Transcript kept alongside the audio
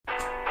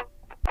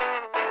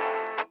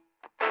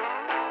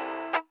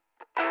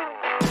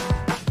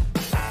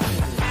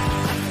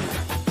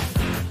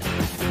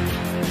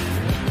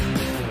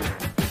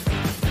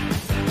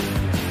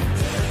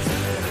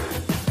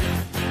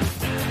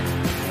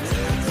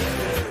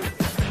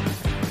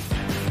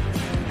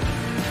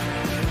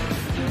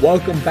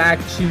Welcome back,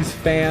 Chiefs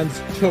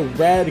fans, to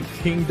Red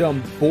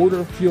Kingdom,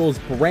 Border Fuel's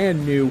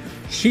brand new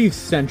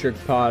Chiefs-centric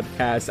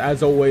podcast.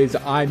 As always,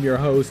 I'm your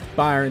host,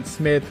 Byron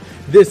Smith.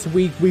 This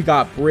week, we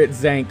got Britt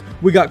Zank,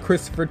 we got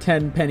Christopher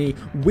Tenpenny,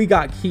 we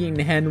got Keaton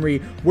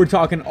Henry. We're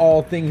talking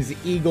all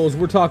things Eagles.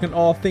 We're talking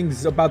all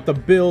things about the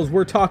Bills.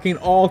 We're talking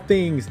all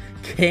things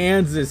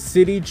Kansas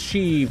City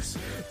Chiefs.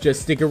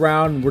 Just stick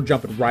around. We're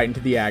jumping right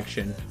into the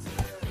action.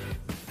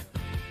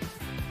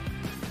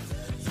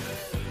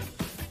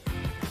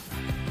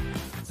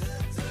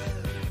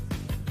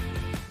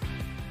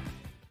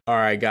 All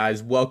right,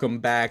 guys, welcome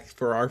back.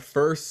 For our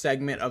first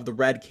segment of the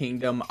Red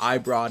Kingdom, I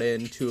brought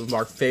in two of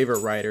our favorite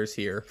writers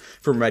here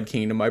from Red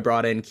Kingdom. I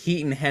brought in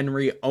Keaton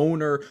Henry,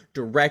 owner,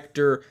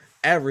 director,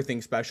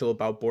 everything special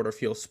about Border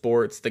Fuel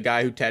Sports, the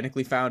guy who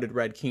technically founded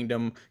Red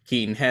Kingdom,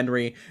 Keaton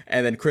Henry,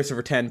 and then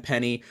Christopher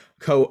Tenpenny,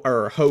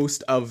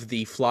 host of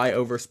the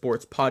Flyover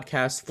Sports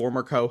podcast,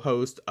 former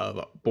co-host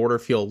of Border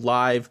Fuel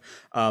Live,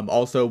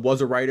 also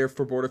was a writer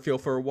for Border Fuel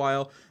for a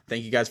while.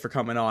 Thank you guys for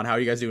coming on. How are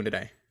you guys doing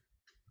today?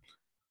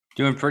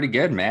 Doing pretty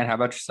good, man. How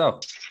about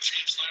yourself?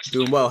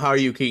 Doing well. How are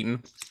you,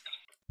 Keaton?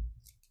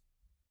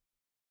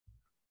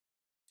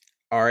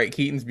 All right,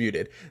 Keaton's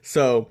muted.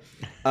 So,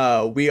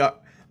 we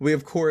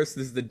of course,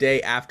 this is the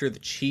day after the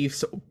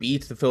Chiefs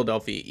beat the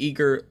Philadelphia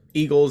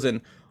Eagles,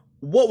 and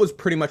what was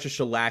pretty much a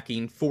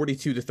shellacking.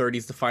 42-30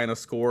 is the final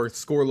score.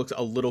 Score looks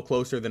a little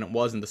closer than it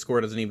was, and the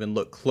score doesn't even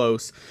look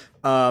close.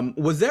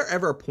 Was there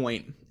ever a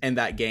point in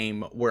that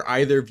game where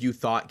either of you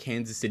thought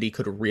Kansas City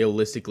could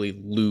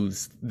realistically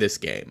lose this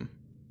game?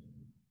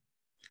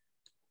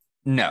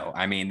 No,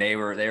 I mean they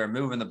were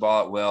moving the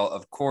ball at will.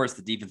 Of course,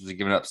 the defense was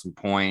giving up some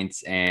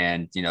points,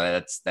 and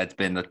that's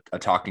been a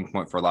talking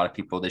point for a lot of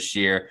people this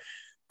year.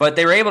 But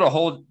they were able to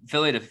hold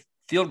Philly to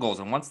field goals,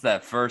 and once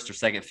that first or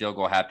second field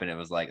goal happened, it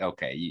was like,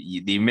 okay,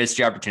 you missed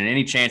your opportunity.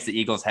 Any chance the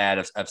Eagles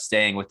had of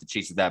staying with the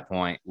Chiefs at that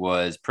point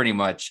was pretty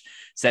much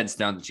set in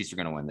stone. The Chiefs were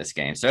going to win this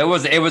game, so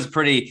it was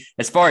pretty.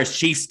 As far as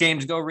Chiefs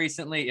games go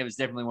recently, it was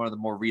definitely one of the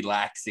more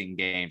relaxing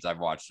games I've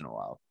watched in a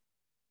while.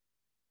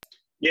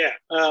 Yeah.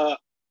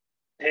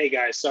 Hey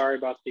guys, sorry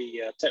about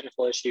the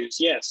technical issues.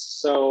 Yes,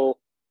 so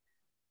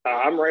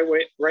I'm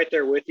right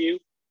there with you.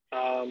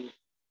 I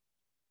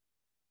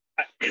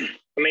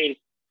mean,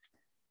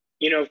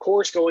 of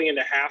course, going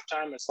into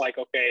halftime, it's like,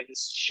 okay,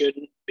 this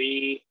shouldn't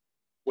be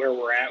where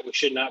we're at. We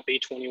should not be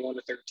 21-13. I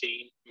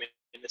mean,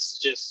 this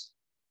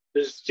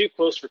is too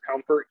close for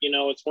comfort.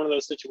 It's one of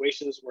those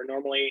situations where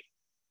normally,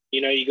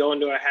 you go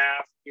into a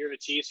half, you're the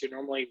Chiefs, you're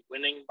normally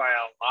winning by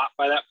a lot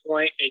by that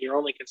point, and your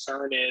only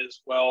concern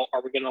is, well,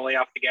 are we going to lay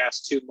off the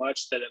gas too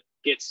much that it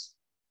gets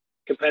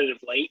competitive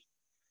late?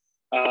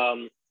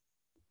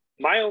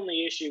 My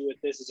only issue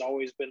with this has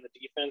always been the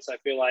defense. I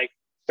feel like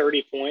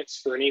 30 points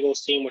for an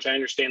Eagles team, which I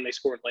understand they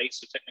scored late,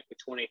 so technically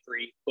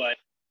 23, but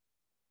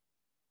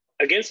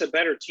against a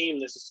better team,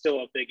 this is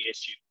still a big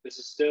issue. This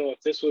is still, if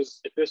this was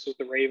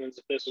the Ravens,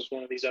 if this was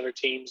one of these other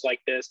teams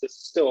like this is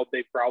still a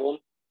big problem.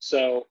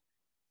 So,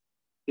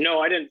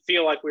 no, I didn't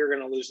feel like we were going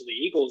to lose to the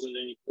Eagles at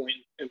any point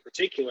in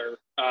particular,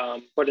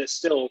 but it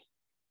still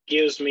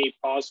gives me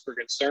cause for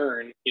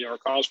concern,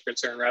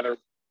 rather,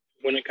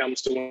 when it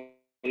comes to when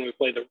we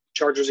play the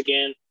Chargers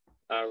again,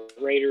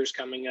 Raiders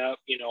coming up,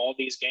 all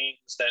these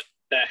games that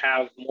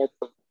have more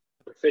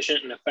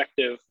proficient and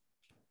effective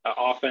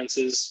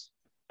offenses.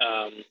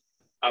 I'm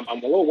a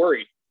little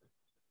worried.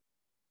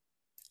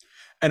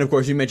 And of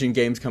course, you mentioned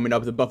games coming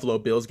up. The Buffalo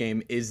Bills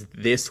game is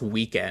this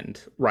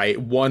weekend, right?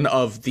 One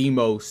of the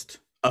most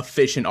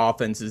efficient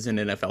offenses in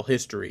NFL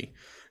history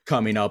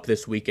coming up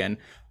this weekend.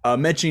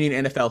 Mentioning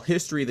NFL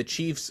history, the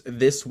Chiefs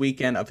this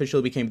weekend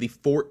officially became the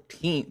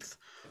 14th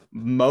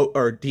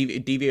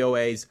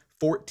DVOA's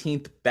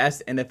 14th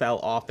best NFL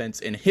offense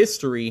in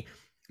history,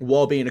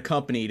 while being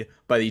accompanied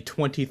by the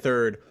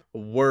 23rd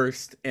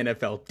worst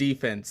NFL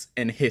defense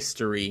in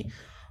history.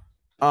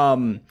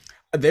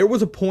 There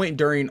was a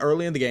point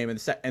early in the game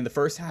in the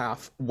first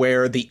half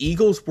where the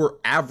Eagles were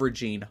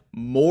averaging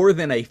more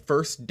than a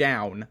first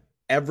down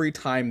every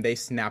time they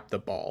snapped the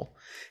ball.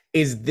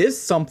 Is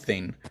this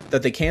something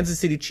that the Kansas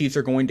City Chiefs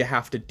are going to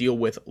have to deal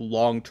with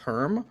long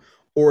term,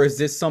 or is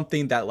this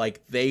something that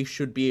they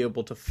should be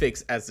able to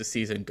fix as the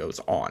season goes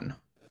on?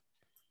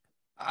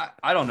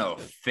 I don't know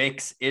if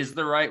fix is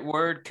the right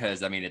word,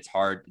 because it's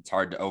hard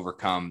to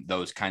overcome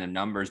those kind of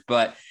numbers,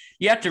 but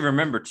you have to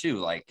remember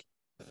too,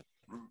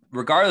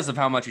 regardless of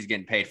how much he's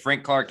getting paid,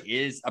 Frank Clark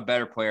is a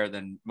better player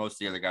than most of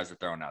the other guys are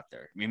throwing out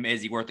there. I mean,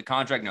 is he worth the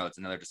contract? No, it's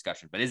another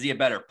discussion. But is he a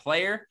better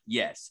player?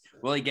 Yes.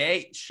 Willie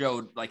Gay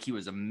showed he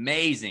was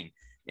amazing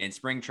in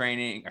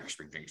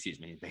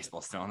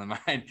baseball's still on the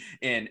mind,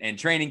 in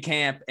training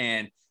camp.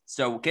 And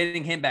so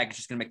getting him back is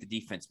just going to make the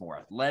defense more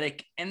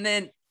athletic. And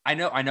then I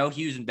know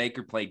Hughes and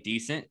Baker played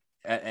decent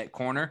at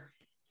corner.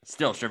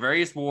 Still,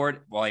 Charvarius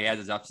Ward, while he has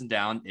his ups and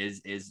downs,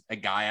 is a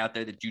guy out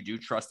there that you do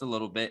trust a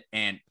little bit.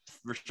 And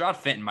Rashad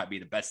Fenton might be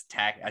the best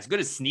as good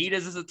as Snead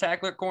is as a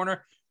tackler at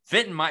corner.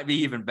 Fenton might be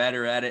even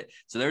better at it.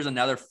 So there's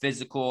another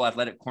physical,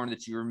 athletic corner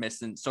that you were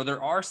missing. So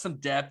there are some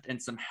depth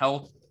and some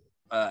health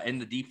in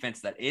the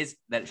defense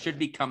that should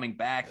be coming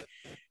back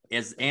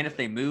and if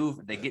they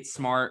get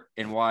smart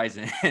and wise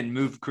and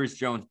move Chris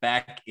Jones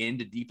back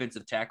into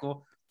defensive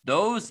tackle,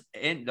 those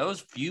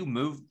few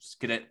moves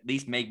could at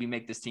least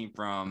make this team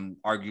from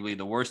arguably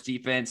the worst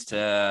defense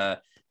to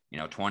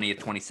 20th,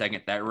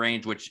 22nd, that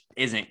range, which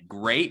isn't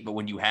great. But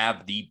when you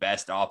have the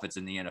best offense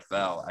in the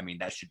NFL, I mean,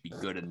 that should be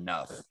good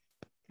enough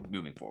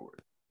moving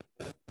forward.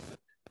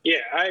 Yeah,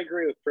 I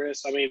agree with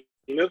Chris. I mean,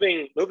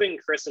 moving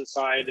Chris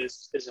inside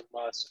is a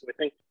must. I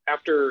think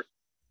after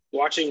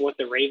watching what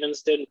the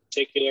Ravens did in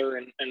particular,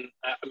 and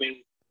I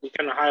mean, we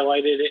kind of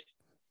highlighted it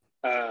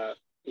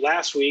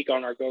last week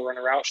on our Go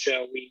Runner Out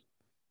show. We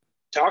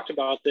talked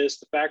about this,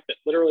 the fact that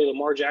literally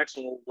Lamar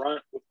Jackson will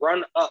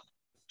run up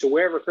to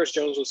wherever Chris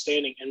Jones was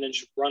standing and then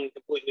just run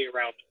completely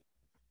around him.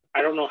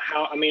 I don't know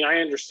how. I mean,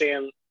 I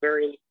understand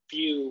very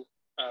few,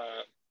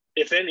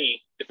 if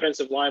any,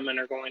 defensive linemen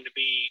are going to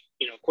be,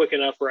 quick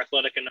enough or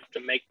athletic enough to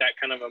make that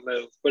kind of a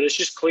move. But it's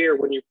just clear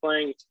when you're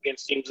playing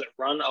against teams that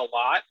run a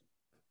lot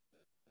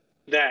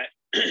that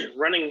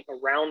running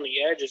around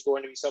the edge is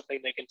going to be something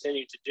they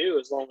continue to do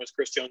as long as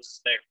Chris Jones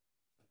is there.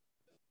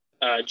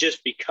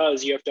 Just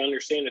because you have to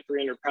understand a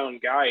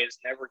 300-pound guy is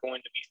never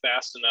going to be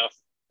fast enough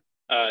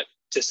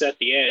to set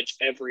the edge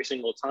every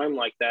single time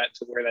like that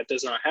to where that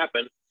does not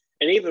happen.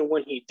 And even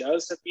when he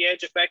does set the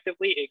edge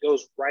effectively, it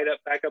goes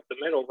back up the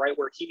middle, right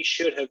where he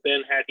should have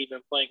been had he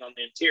been playing on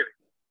the interior.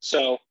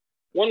 So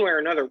one way or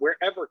another,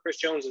 wherever Chris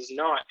Jones is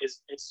not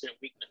is instant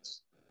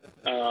weakness.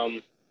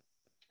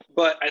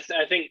 But I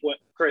think what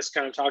Chris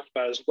kind of talked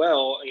about as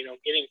well,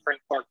 getting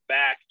Frank Clark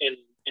back and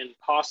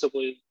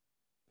possibly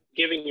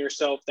giving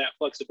yourself that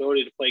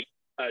flexibility to play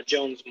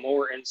Jones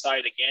more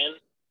inside again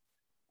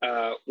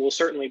will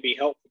certainly be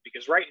helpful,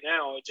 because right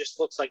now it just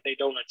looks like they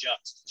don't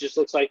adjust. It just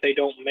looks like they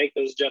don't make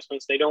those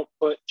adjustments. They don't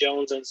put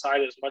Jones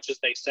inside as much as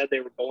they said they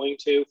were going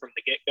to from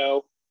the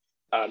get-go.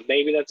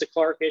 Maybe that's a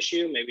Clark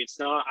issue. Maybe it's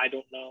not. I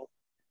don't know.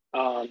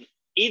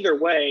 Either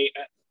way,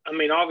 I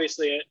mean,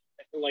 obviously,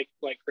 like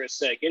Chris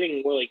said,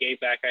 getting Willie Gay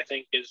back, I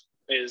think, is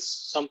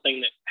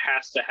something that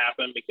has to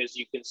happen, because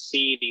you can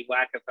see the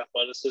lack of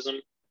athleticism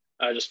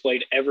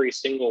displayed every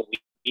single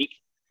week.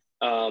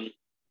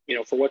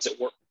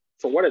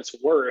 For what it's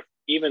worth,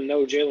 even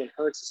though Jalen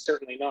Hurts is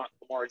certainly not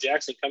Lamar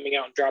Jackson, coming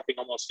out and dropping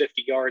almost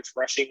 50 yards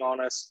rushing on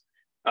us,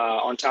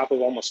 on top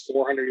of almost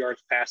 400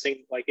 yards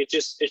passing, like it's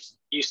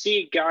you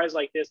see guys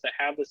like this that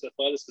have this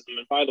athleticism.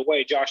 And by the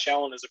way, Josh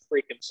Allen is a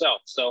freak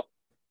himself, so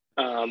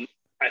I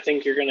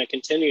think you're going to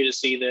continue to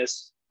see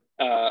this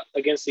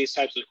against these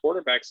types of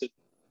quarterbacks.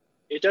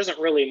 It doesn't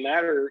really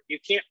matter.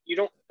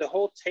 The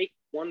whole take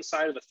one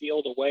side of the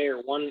field away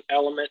or one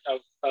element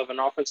of an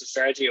offensive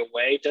strategy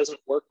away doesn't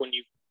work when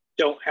you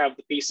don't have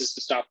the pieces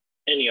to stop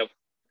any of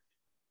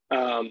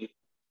them.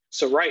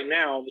 So right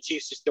now, the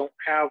Chiefs just don't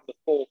have the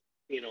full,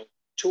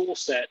 tool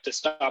set to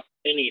stop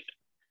anything,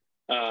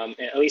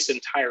 at least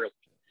entirely.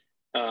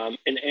 And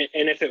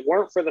if it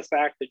weren't for the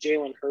fact that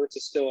Jalen Hurts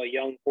is still a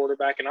young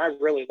quarterback, and I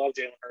really love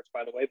Jalen Hurts,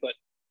 by the way, but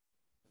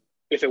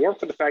if it weren't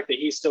for the fact that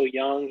he's still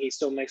young, he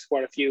still makes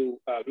quite a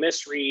few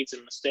misreads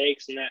and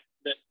mistakes, and that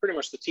pretty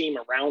much the team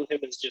around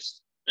him is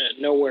just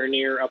nowhere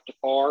near up to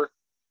par.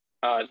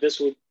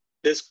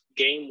 This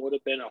game would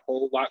have been a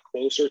whole lot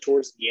closer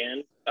towards the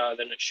end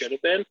than it should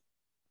have been.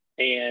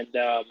 And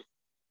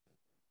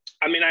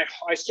I mean,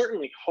 I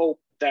certainly hope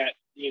that,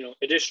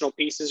 additional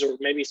pieces or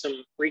maybe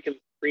some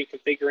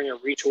reconfiguring or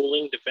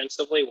retooling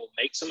defensively will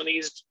make some of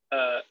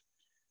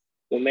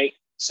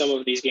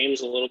these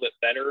games a little bit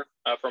better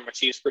from a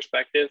Chiefs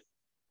perspective.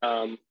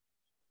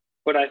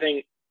 But I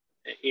think,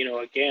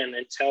 again,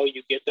 until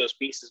you get those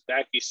pieces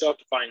back, you still have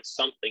to find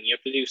something. You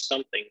have to do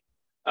something.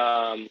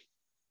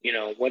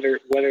 Whether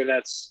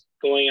that's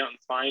going out and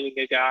finding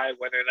a guy,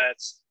 whether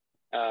that's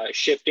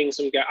shifting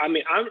some guy. I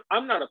mean,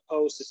 I'm not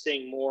opposed to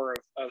seeing more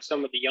of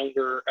some of the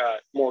younger,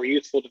 more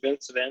youthful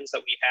defensive ends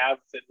that we have.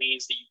 If it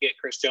means that you get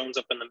Chris Jones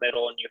up in the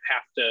middle and you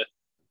have to,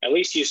 at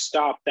least you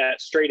stop that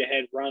straight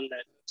ahead run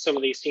that some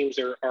of these teams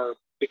are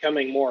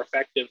becoming more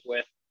effective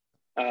with.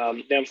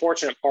 The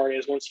unfortunate part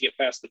is once you get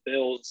past the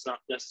Bills, it's not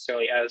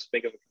necessarily as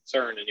big of a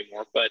concern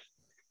anymore. But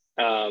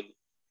I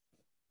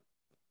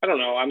don't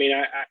know. I mean,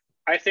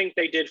 I think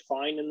they did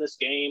fine in this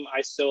game.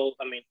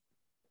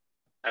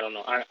 I don't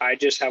know. I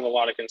just have a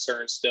lot of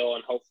concerns still,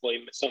 and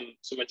hopefully some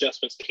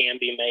adjustments can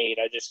be made.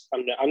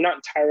 I'm not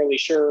entirely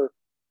sure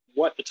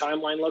what the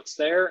timeline looks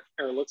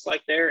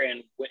like there,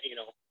 and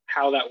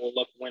how that will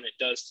look when it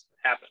does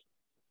happen.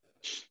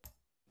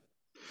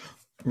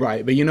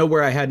 Right, but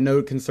where I had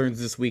no concerns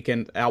this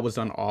weekend, that was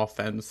on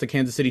offense. The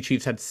Kansas City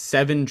Chiefs had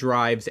 7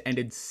 drives,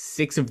 ended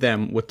 6 of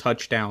them with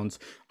touchdowns,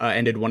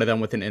 ended one of them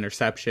with an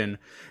interception.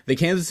 The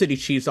Kansas City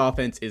Chiefs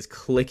offense is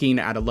clicking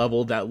at a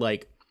level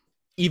that,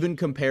 even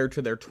compared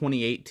to their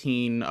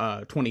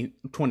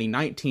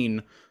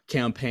 2019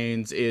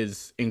 campaigns,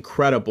 is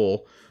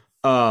incredible.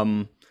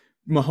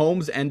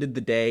 Mahomes ended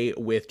the day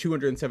with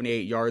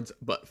 278 yards,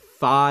 but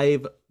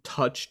 5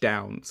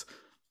 touchdowns.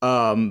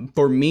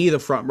 For me, the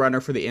front runner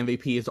for the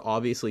MVP is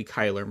obviously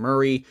Kyler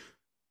Murray.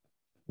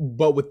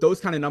 But with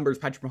those kind of numbers,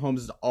 Patrick Mahomes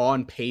is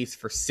on pace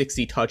for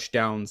 60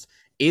 touchdowns.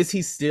 Is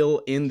he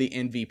still in the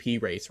MVP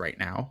race right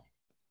now?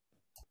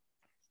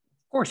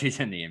 Of course, he's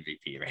in the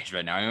MVP race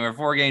right now. I mean, we're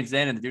 4 games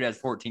in, and the dude has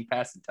 14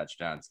 passing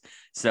touchdowns.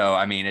 So,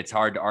 I mean, it's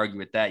hard to argue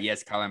with that.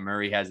 Yes, Kyler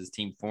Murray has his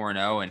team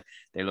 4-0, and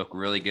they look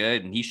really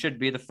good, and he should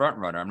be the front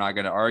runner. I'm not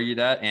going to argue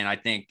that. And I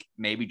think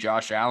maybe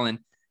Josh Allen,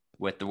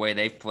 with the way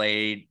they've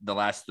played the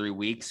last 3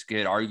 weeks,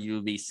 could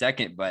arguably be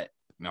second. But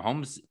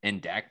Mahomes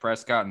and Dak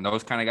Prescott and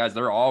those kind of guys,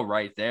 they're all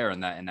right there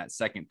in that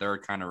second,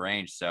 third kind of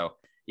range. So,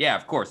 yeah,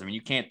 of course. I mean,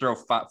 you can't throw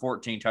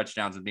 14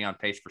 touchdowns and be on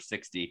pace for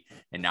 60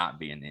 and not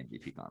be in the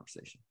MVP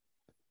conversation.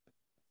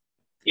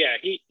 Yeah,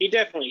 he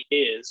definitely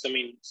is. I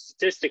mean,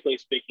 statistically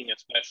speaking,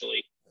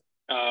 especially.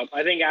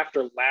 I think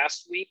after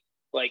last week,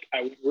 like,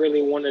 I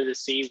really wanted to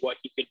see what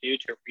he could do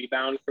to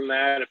rebound from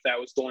that, if that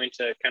was going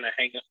to kind of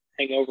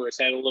hang over his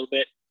head a little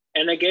bit.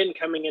 And again,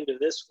 coming into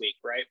this week,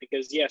 right?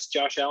 Because, yes,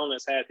 Josh Allen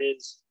has had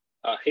his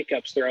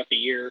hiccups throughout the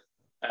year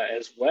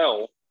as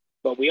well.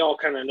 But we all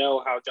kind of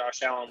know how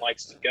Josh Allen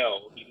likes to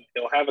go.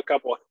 He'll have a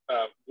couple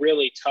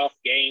really tough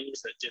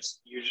games that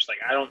you're just like,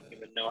 I don't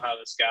even know how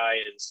this guy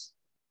is,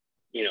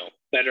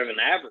 better than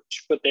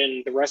average. But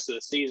then the rest of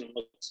the season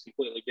looks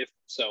completely different.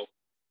 So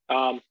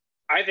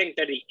I think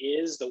that he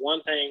is. The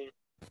one thing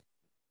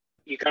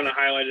you kind of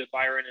highlighted,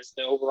 Byron, is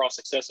the overall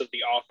success of the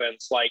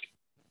offense. Like,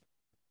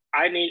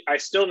 I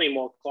still need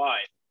more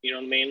Clyde. You know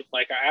what I mean?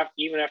 Like,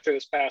 even after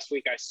this past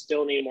week, I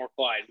still need more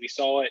Clyde. We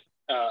saw it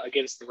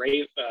against the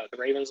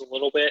Ravens a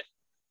little bit,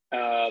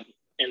 and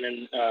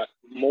then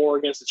more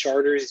against the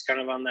Chargers. He's kind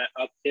of on that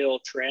uphill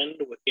trend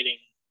with getting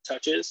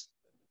touches.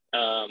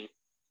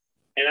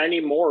 And I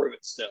need more of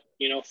it still.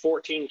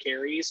 14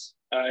 carries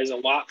is a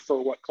lot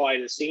for what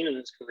Clyde has seen in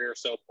his career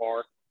so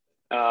far.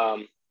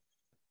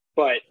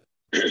 But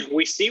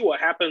we see what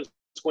happens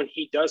when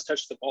he does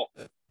touch the ball.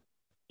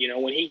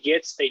 When he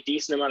gets a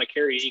decent amount of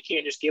carries, you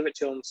can't just give it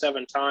to him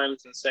 7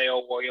 times and say,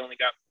 oh, well, he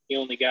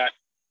only got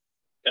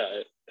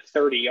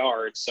 30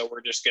 yards, so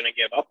we're just going to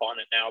give up on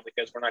it now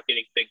because we're not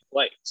getting big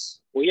plays.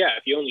 Well, yeah,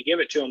 if you only give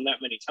it to him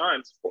that many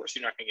times, of course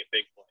you're not going to get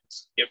big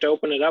plays. You have to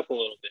open it up a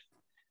little bit.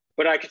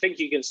 But I think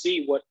you can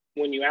see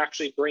when you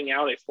actually bring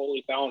out a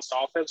fully balanced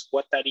offense,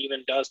 what that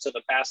even does to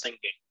the passing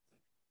game.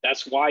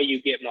 That's why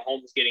you get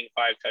Mahomes getting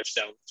 5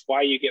 touchdowns. That's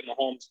why you get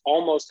Mahomes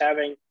almost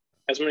having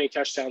as many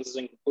touchdowns as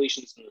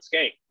incompletions in this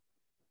game.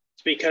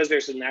 It's because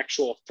there's an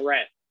actual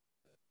threat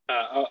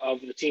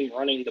of the team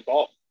running the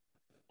ball.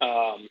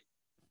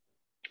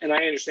 And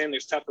I understand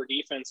there's tougher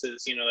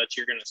defenses, that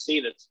you're going to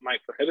see that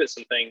might prohibit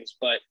some things,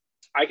 but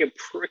I can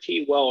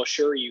pretty well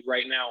assure you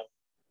right now,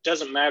 it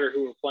doesn't matter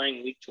who we're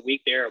playing week to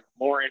week, they're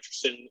more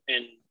interested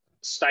in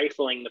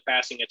stifling the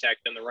passing attack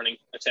than the running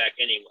attack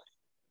anyway.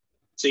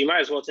 So you might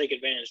as well take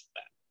advantage of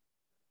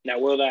that. Now,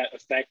 will that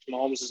affect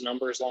Mahomes'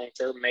 numbers long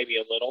term? Maybe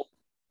a little.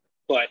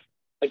 But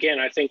again,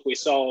 I think we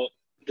saw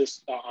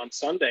this on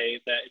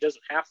Sunday that it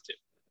doesn't have to.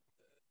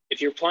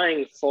 If you're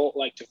playing full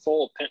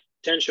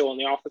potential, and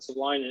the offensive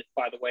line,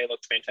 by the way,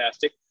 looks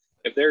fantastic.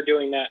 If they're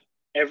doing that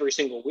every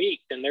single week,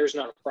 then there's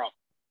not a problem.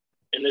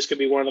 And this could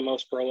be one of the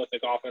most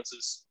prolific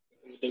offenses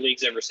the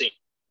league's ever seen.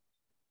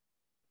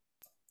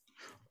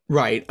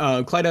 Right.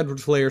 Clyde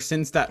Edwards-Helaire,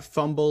 since that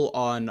fumble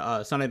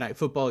on Sunday Night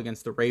Football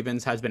against the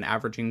Ravens, has been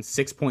averaging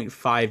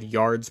 6.5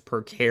 yards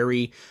per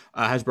carry,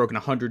 has broken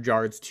 100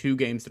 yards 2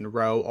 games in a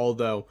row,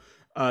 although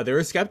there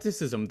is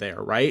skepticism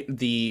there, right?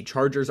 The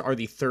Chargers are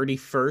the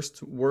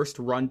 31st worst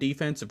run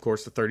defense, of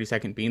course, the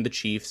 32nd being the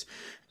Chiefs,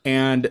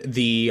 and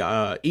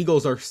the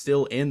Eagles are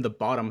still in the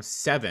bottom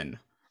 7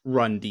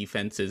 run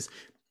defenses.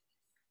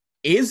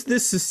 Is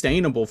this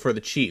sustainable for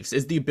the Chiefs?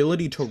 Is the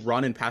ability to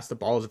run and pass the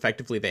ball as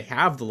effectively they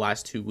have the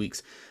last 2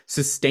 weeks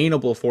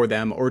sustainable for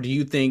them? Or do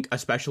you think,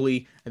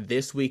 especially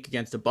this week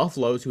against the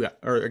Buffaloes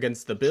or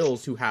against the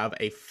Bills, who have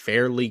a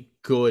fairly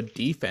good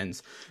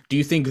defense, do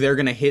you think they're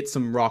going to hit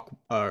some rock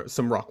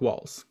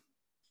walls?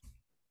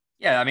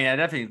 Yeah, I mean, I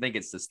definitely think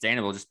it's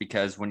sustainable just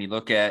because when you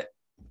look at,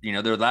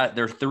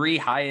 their 3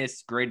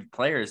 highest graded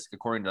players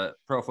according to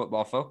Pro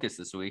Football Focus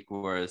this week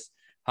was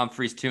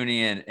Humphreys,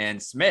 Tooney,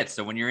 and Smith.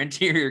 So when your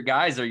interior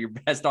guys are your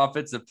best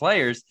offensive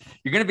players,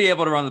 you're going to be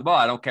able to run the ball.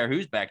 I don't care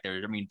who's back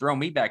there. I mean, throw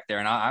me back there,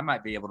 and I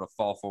might be able to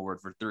fall forward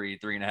for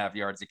 3.5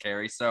 yards a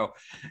carry. So,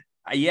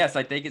 yes,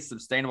 I think it's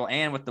sustainable.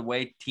 And with the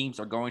way teams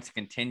are going to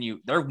continue,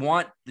 they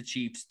want the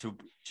Chiefs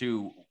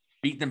to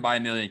beat them by a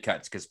million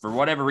cuts because for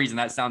whatever reason,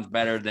 that sounds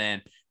better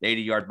than the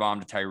 80-yard bomb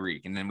to Tyreek.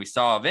 And then we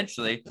saw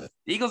eventually the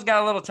Eagles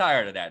got a little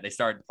tired of that. They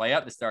started to play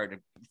up. They started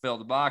to fill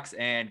the box.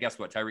 And guess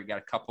what? Tyreek got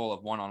a couple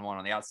of one-on-one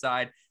on the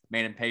outside,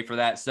 made him pay for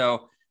that.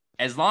 So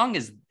as long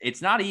as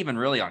it's not even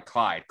really on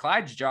Clyde,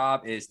 Clyde's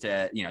job is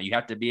to, you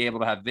have to be able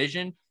to have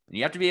vision and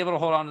you have to be able to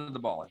hold on to the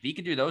ball. If he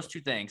can do those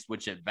 2 things,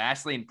 which have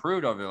vastly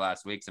improved over the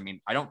last weeks, I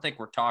mean, I don't think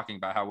we're talking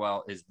about how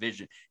well his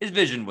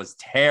vision was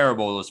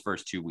terrible those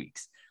first 2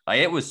 weeks.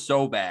 Like, it was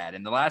so bad.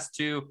 And the last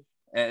two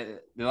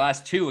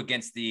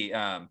against the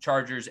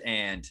Chargers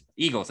and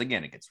Eagles,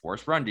 again, against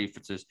worse run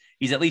defenses,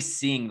 he's at least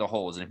seeing the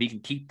holes. And if he can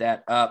keep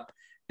that up,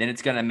 then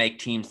it's going to make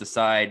teams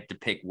decide to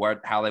pick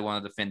how they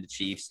want to defend the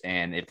Chiefs.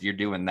 And if you're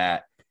doing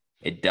that,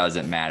 it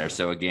doesn't matter.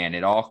 So again,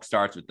 it all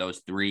starts with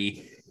those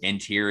three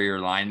interior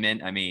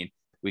linemen. I mean,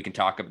 we can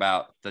talk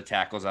about the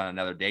tackles on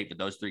another date, but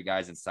those three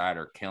guys inside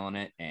are killing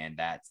it. And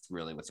that's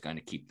really what's going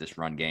to keep this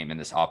run game and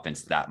this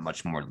offense that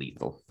much more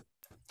lethal.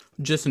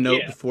 Just a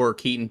note before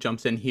Keaton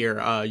jumps in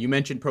here. You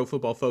mentioned Pro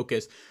Football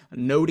Focus,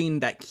 noting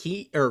that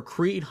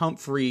Creed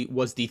Humphrey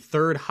was the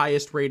third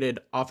highest rated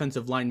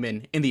offensive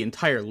lineman in the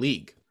entire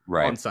league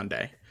on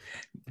Sunday.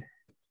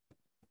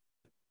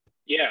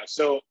 Yeah.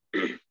 So,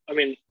 I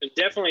mean,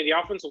 definitely the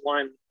offensive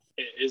line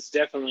is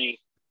definitely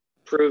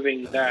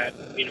proving that,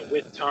 you know,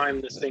 with time,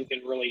 this thing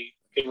can really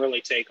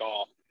take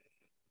off.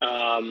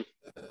 And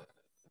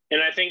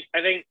I think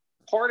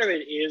part of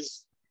it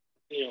is,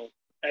 you know,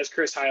 as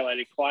Chris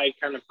highlighted, Clyde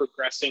kind of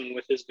progressing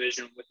with his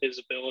vision, with his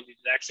ability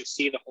to actually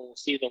see the hole,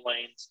 see the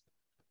lanes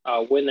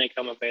when they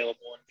come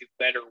available, and do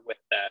better with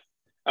that.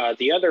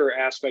 The other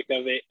aspect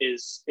of it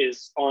is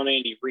on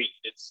Andy Reid.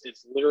 It's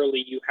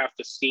literally, you have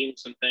to scheme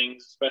some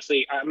things,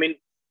 especially, I mean,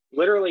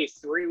 literally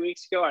 3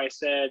 weeks ago, I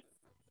said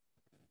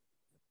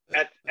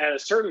at a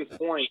certain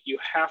point, you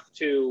have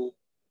to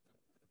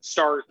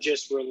start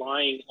just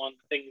relying on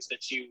the things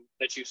that you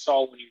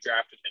saw when you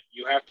drafted him.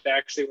 You have to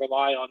actually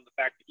rely on the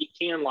fact that he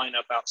can line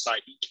up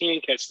outside. He can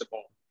catch the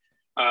ball.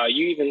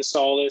 You even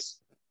saw this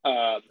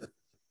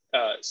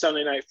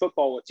Sunday Night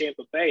Football with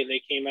Tampa Bay. They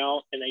came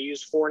out and they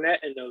used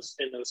Fournette in those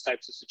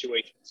types of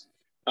situations.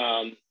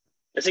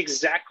 That's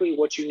exactly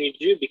what you need to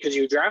do, because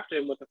you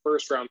drafted him with a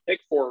first-round pick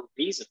for a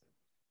reason.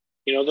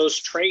 You know, those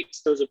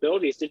traits, those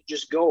abilities didn't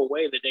just go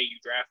away the day you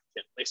drafted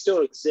him. They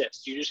still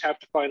exist. You just have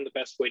to find the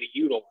best way to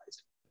utilize it.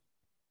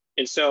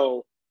 And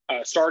so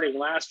starting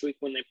last week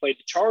when they played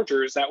the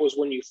Chargers, that was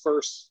when you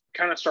first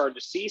kind of started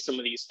to see some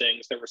of these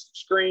things. There were some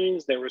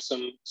screens, there was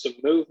some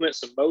movement,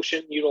 some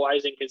motion,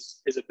 utilizing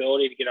his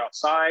ability to get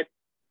outside.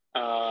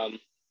 And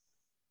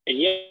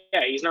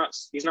yeah, he's not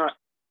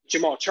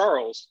Jamal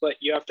Charles, but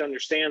you have to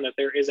understand that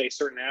there is a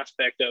certain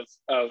aspect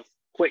of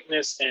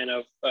quickness and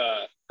of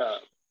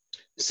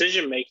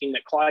decision making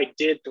that Clyde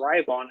did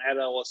thrive on at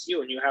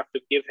LSU, and you have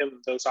to give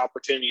him those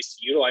opportunities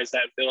to utilize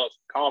that and build up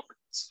some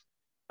confidence.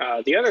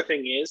 The other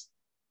thing is,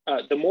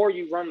 the more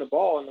you run the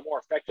ball and the more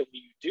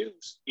effectively you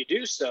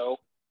do so,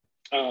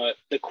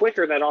 the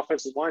quicker that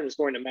offensive line is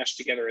going to mesh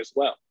together as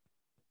well.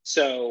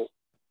 So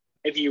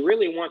if you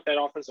really want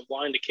that offensive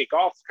line to kick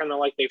off, kind of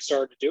like they've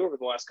started to do over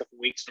the last couple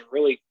of weeks, and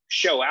really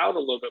show out a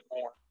little bit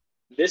more,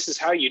 this is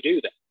how you do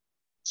that.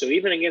 So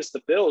even against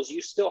the Bills,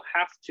 you still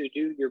have to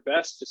do your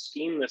best to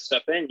scheme this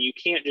stuff in. You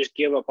can't just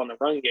give up on the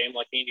run game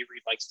like Andy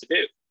Reid likes to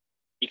do.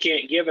 You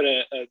can't give it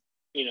a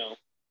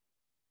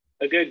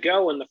good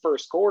go in the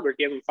first quarter,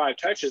 give him 5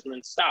 touches, and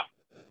then stop.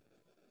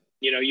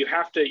 You know, you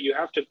have to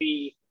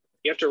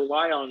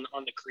rely on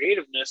the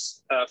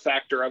creativeness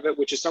factor of it,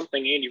 which is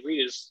something Andy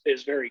Reid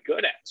is very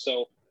good at.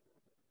 So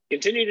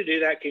continue to do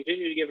that.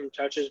 Continue to give him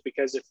touches,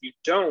 because if you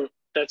don't,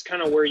 that's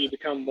kind of where you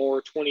become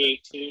more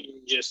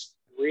 2018, just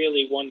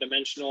really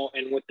one-dimensional.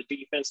 And with the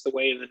defense the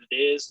way that it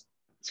is,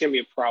 it's going to be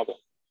a problem.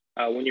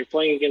 When you're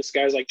playing against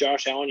guys like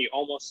Josh Allen, you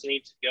almost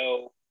need to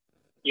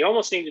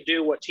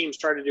do what teams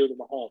try to do to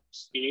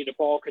Mahomes. You need to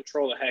ball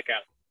control the heck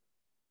out.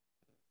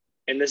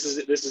 And this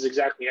is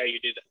exactly how you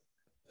do that.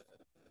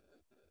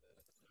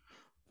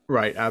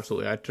 Right,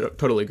 absolutely. I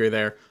totally agree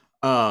there.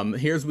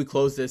 Here's we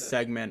close this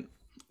segment.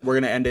 We're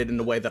gonna end it in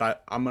a way that I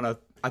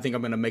think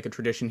I'm gonna make a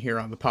tradition here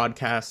on the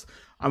podcast.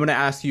 I'm gonna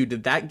ask you: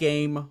 did that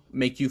game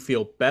make you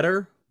feel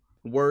better,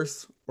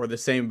 worse, or the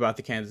same about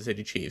the Kansas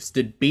City Chiefs?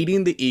 Did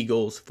beating the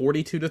Eagles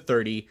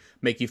 42-30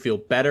 make you feel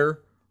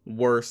better,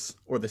 worse,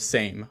 or the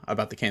same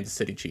about the Kansas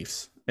City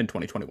Chiefs in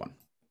 2021?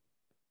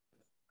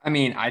 I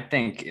mean, I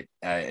think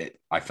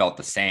I felt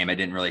the same. It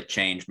didn't really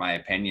change my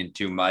opinion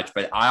too much,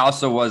 but I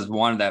also was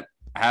one that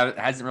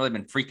hasn't really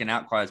been freaking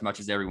out quite as much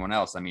as everyone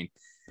else. I mean,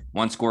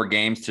 1-score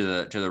games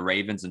to the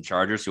Ravens and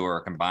Chargers, who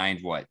are combined,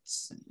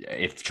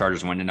 if the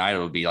Chargers win tonight,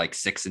 it'll be like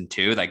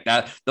 6-2, like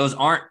that. Those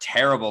aren't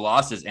terrible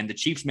losses. And the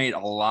Chiefs made a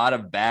lot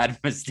of bad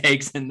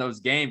mistakes in those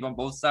games on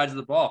both sides of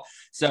the ball.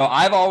 So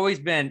I've always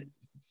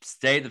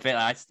stayed the fact.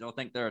 I still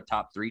think they're a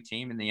top 3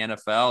 team in the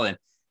NFL, and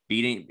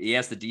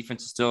yes, the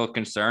defense is still a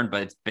concern,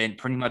 but it's been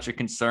pretty much a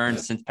concern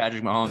since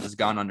Patrick Mahomes has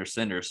gone under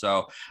center.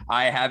 So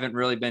I haven't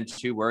really been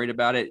too worried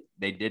about it.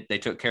 They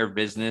took care of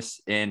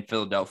business in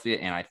Philadelphia,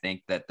 and I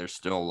think that there's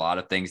still a lot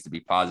of things to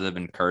be positive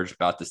and encouraged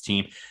about this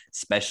team,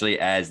 especially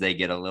as they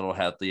get a little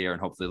healthier and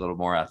hopefully a little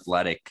more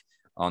athletic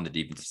on the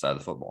defensive side of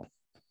the football.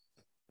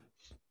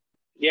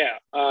 Yeah,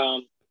 I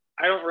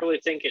don't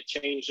really think it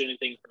changed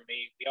anything for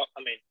me.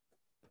 I mean,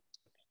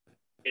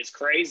 it's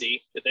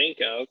crazy to think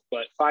of,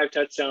 but 5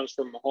 touchdowns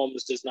from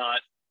Mahomes does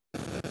not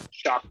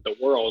shock the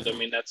world. I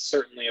mean, that's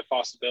certainly a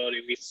possibility.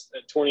 In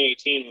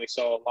 2018, we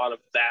saw a lot of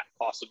that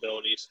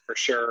possibilities for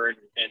sure, and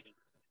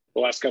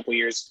the last couple of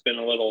years it's been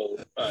a little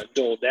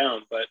dulled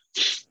down. But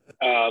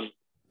I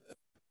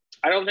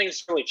don't think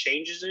this really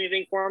changes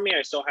anything for me.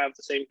 I still have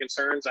the same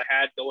concerns I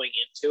had going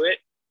into it.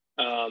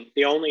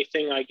 The only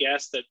thing I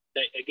guess that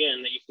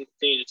again that you can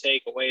continue to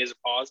take away as a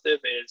positive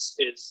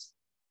is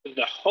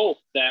the hope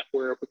that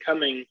we're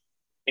becoming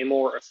a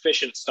more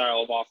efficient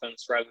style of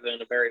offense rather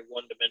than a very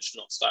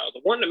one-dimensional style.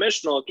 The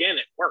one-dimensional, again,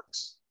 it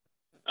works.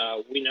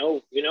 We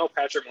know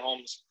Patrick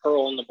Mahomes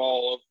hurling the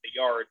ball over the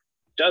yard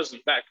does in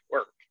fact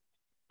work.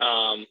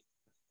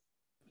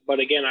 But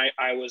again,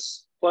 I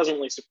was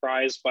pleasantly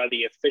surprised by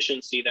the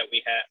efficiency that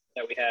we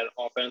had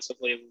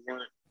offensively. We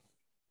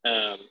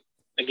weren't.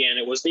 Again,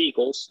 it was the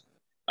Eagles.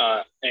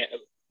 I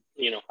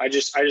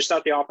just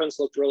thought the offense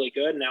looked really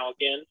good. Now,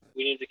 again,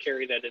 we need to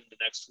carry that into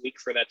next week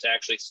for that to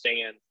actually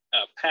stand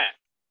pat.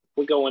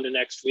 We go into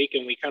next week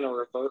and we kind of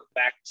revert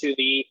back to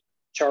the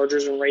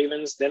Chargers and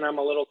Ravens, then I'm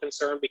a little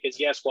concerned because,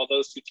 yes, while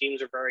those two teams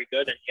are very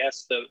good, and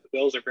yes, the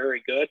Bills are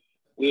very good,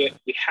 we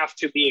have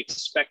to be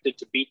expected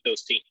to beat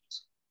those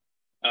teams.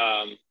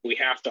 We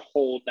have to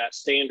hold that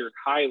standard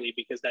highly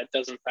because that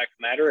does in fact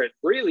matter. It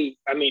really,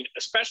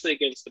 especially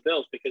against the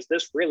Bills, because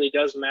this really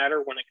does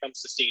matter when it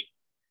comes to seeding.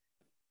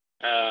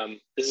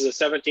 This is a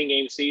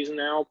 17-game season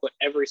now, but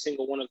every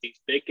single one of these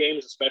big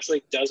games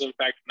especially does in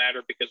fact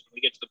matter because when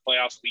we get to the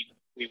playoffs, we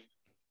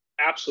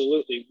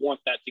absolutely want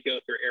that to go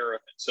through Arrowhead.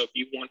 So if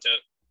you want to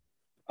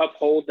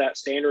uphold that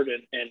standard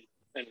and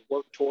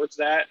work towards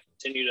that,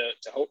 continue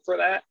to hope for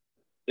that,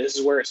 this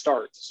is where it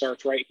starts. It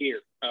starts right here.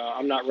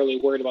 I'm not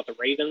really worried about the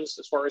Ravens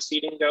as far as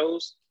seeding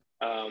goes.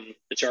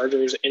 The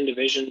Chargers in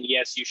division,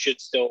 yes, you should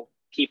still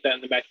keep that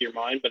in the back of your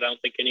mind, but I don't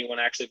think anyone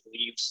actually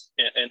believes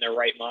in their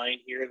right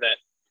mind here that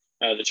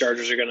the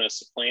Chargers are going to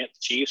supplant the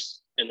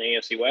Chiefs in the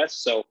AFC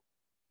West. So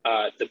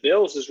the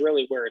Bills is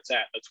really where it's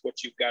at. That's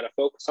what you've got to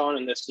focus on,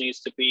 and this needs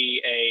to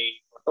be a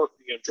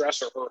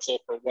dress rehearsal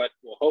for what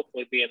will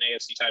hopefully be an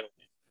AFC title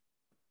game.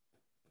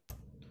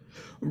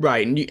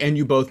 Right, and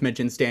you both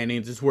mentioned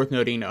standings. It's worth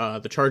noting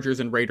the Chargers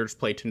and Raiders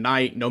play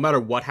tonight. No matter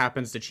what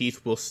happens, the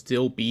Chiefs will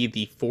still be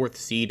the 4th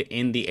seed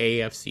in the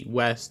AFC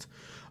West.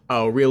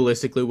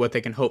 Realistically, what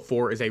they can hope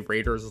for is a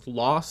Raiders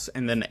loss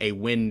and then a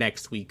win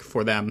next week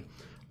for them,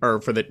 or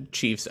for the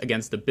Chiefs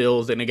against the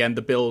Bills. And again,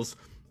 the Bills,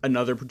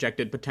 another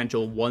projected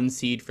potential 1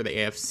 seed for the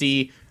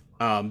AFC.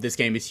 This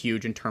game is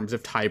huge in terms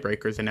of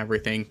tiebreakers and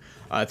everything.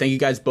 Thank you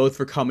guys both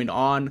for coming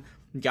on.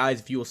 Guys,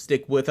 if you will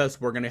stick with us,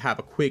 we're going to have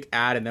a quick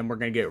ad, and then we're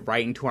going to get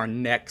right into our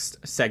next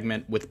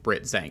segment with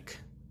Britt Zank.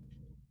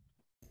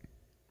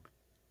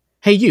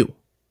 Hey, you.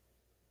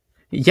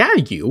 Yeah,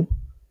 you.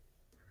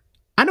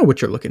 I know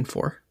what you're looking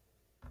for.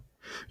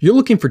 You're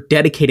looking for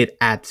dedicated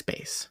ad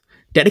space.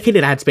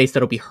 Dedicated ad space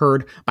that'll be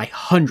heard by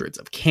hundreds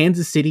of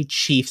Kansas City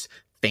Chiefs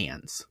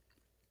fans.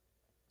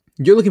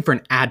 You're looking for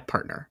an ad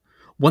partner,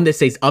 one that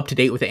stays up to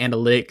date with the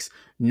analytics,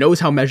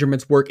 knows how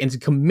measurements work, and is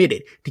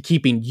committed to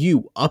keeping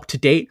you up to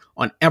date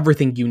on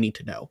everything you need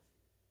to know.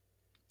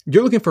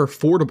 You're looking for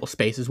affordable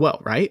space as well,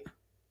 right?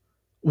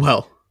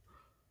 Well,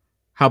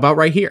 how about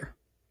right here?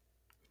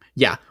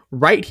 Yeah,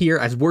 right here,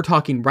 as we're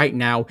talking right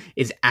now,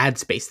 is ad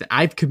space that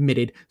I've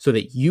committed so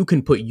that you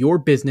can put your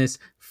business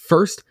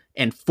first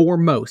and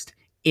foremost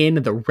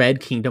in the Red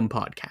Kingdom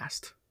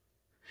podcast.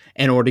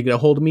 In order to get a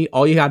hold of me,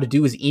 all you have to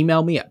do is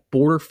email me at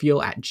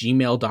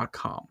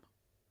borderfeel@gmail.com.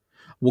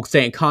 We'll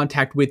stay in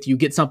contact with you,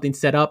 get something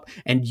set up,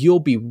 and you'll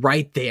be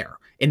right there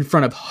in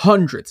front of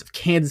hundreds of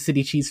Kansas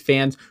City Chiefs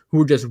fans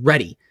who are just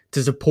ready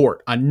to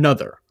support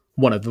another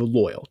one of the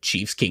loyal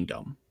Chiefs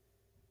Kingdom.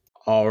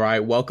 All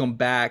right, welcome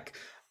back.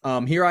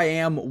 Here I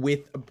am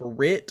with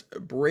Britt.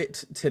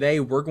 Britt, today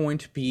we're going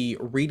to be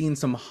reading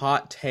some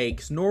hot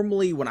takes.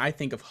 Normally, when I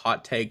think of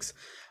hot takes,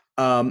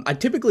 I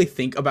typically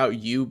think about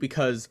you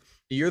because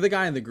you're the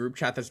guy in the group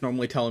chat that's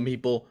normally telling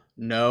people,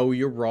 no,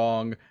 you're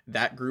wrong.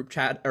 That group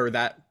chat or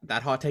that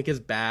hot take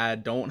is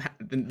bad.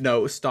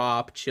 No,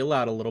 stop, chill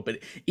out a little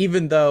bit.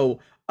 Even though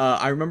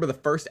I remember the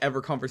first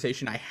ever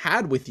conversation I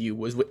had with you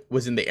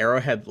was in the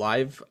Arrowhead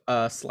Live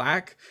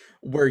Slack,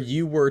 where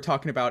you were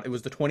talking about, it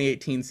was the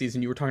 2018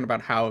 season. You were talking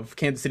about how if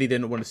Kansas City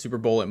didn't win a Super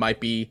Bowl, it might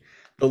be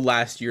the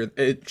last year.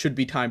 It should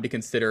be time to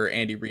consider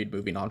Andy Reid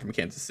moving on from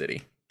Kansas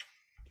City.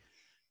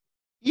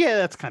 Yeah,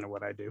 that's kind of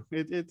what I do.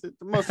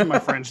 Most of my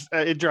friends,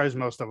 it drives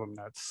most of them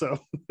nuts. So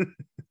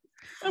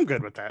I'm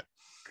good with that.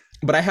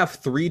 But I have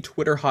 3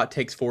 Twitter hot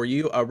takes for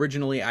you.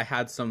 Originally, I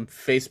had some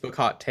Facebook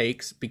hot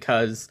takes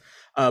because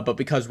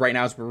right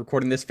now as we're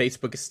recording this,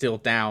 Facebook is still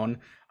down.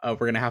 We're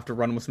going to have to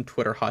run with some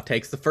Twitter hot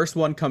takes. The first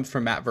one comes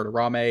from Matt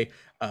Verderame,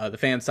 the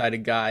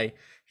fan-sided guy.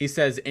 He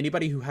says,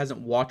 anybody who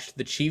hasn't watched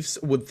the Chiefs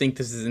would think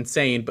this is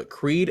insane, but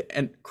Creed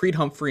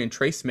Humphrey and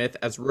Trey Smith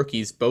as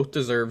rookies both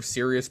deserve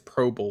serious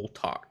Pro Bowl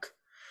talk.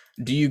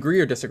 Do you agree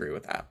or disagree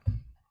with that?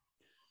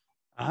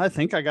 I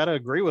think I got to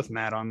agree with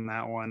Matt on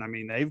that one. I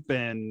mean, they've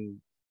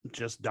been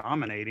just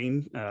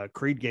dominating.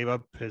 Creed gave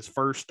up his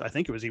first, I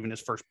think it was even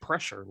his first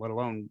pressure, let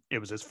alone it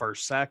was his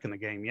first sack in the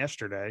game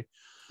yesterday.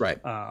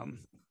 Right.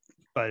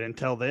 But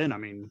until then, I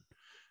mean,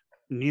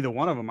 neither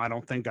one of them, I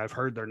don't think I've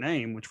heard their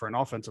name, which for an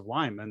offensive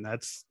lineman,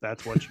 that's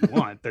what you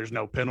want. There's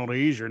no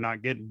penalties. You're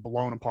not getting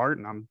blown apart.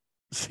 And I'm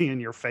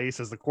seeing your face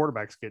as the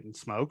quarterback's getting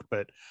smoked.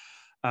 But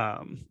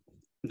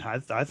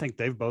I think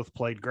they've both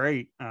played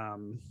great.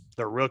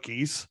 They're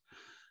rookies,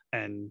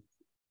 and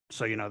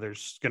so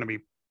there's going to be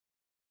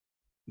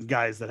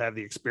guys that have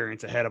the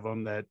experience ahead of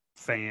them that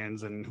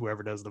fans and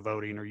whoever does the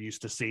voting are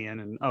used to seeing.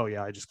 And oh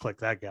yeah, I just click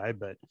that guy.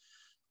 But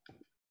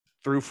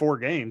through 4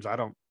 games, I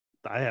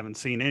haven't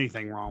seen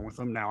anything wrong with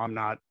them. Now I'm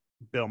not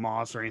Bill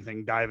Moss or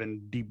anything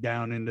diving deep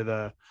down into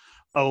the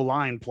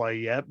O-line play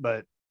yet,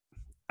 but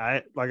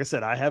like I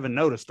said, I haven't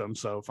noticed them.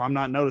 So if I'm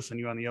not noticing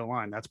you on the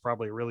O-line, that's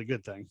probably a really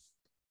good thing.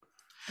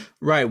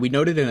 Right. We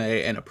noted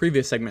in a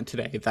previous segment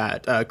today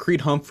that Creed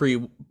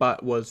Humphrey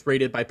was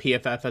rated by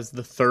PFF as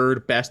the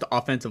 3rd best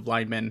offensive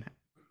lineman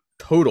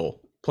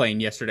total playing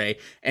yesterday.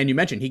 And you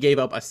mentioned he gave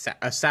up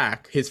a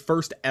sack, his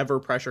first ever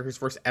pressure, his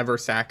first ever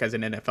sack as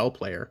an NFL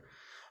player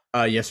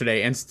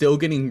yesterday, and still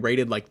getting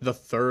rated like the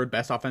 3rd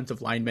best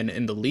offensive lineman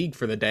in the league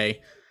for the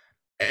day.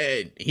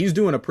 He's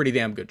doing a pretty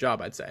damn good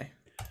job, I'd say.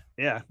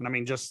 Yeah. And I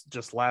mean,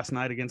 just last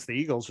night against the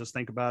Eagles, just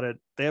think about it.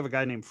 They have a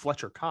guy named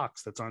Fletcher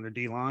Cox that's on their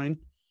D-line.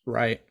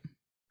 Right.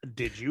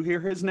 Did you hear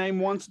his name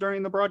once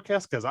during the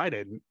broadcast? Because I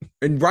didn't.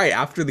 And right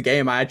after the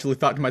game, I actually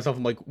thought to myself,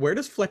 I'm like, where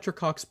does Fletcher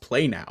Cox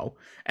play now?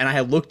 And I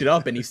had looked it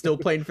up, and he's still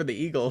playing for the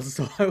Eagles.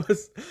 So I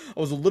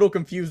was a little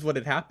confused what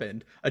had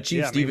happened.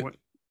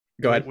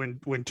 Go ahead.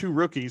 When 2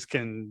 rookies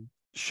can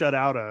shut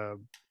out a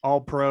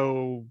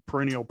All-Pro,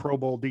 perennial Pro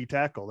Bowl D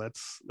tackle,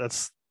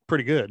 that's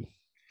pretty good.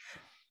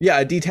 Yeah,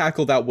 a D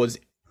tackle that was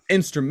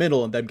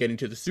instrumental in them getting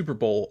to the Super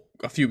Bowl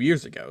a few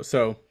years ago.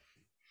 So.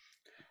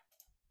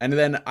 And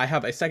then I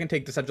have a second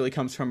take. This actually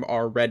comes from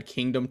our Red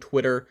Kingdom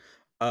Twitter.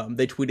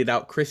 They tweeted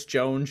out Chris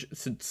Jones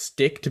should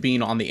stick to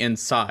being on the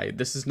inside.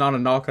 This is not a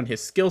knock on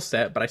his skill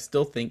set, but I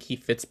still think he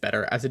fits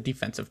better as a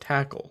defensive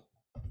tackle.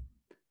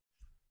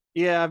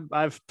 Yeah,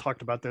 I've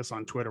talked about this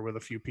on Twitter with a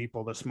few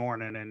people this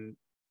morning, and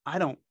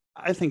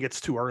I think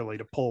it's too early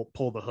to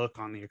pull the hook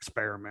on the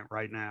experiment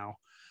right now.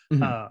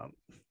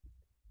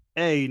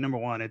 Mm-hmm. Number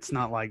one, it's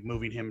not like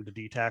moving him to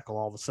D tackle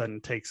all of a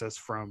sudden takes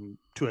us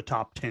to a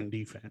top 10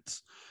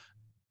 defense.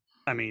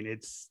 I mean,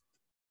 it's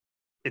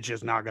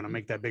just not going to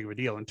make that big of a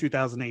deal. In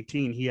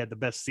 2018, he had the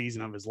best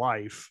season of his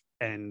life,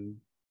 and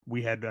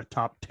we had a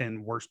top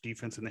 10 worst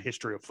defense in the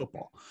history of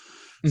football.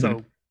 Mm-hmm.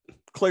 So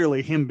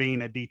clearly him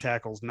being a D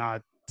tackle is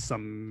not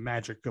some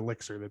magic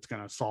elixir that's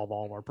going to solve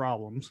all of our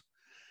problems.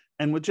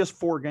 And with just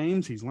 4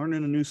 games, he's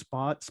learning a new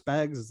spot.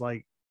 Spags is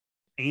like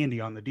Andy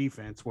on the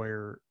defense,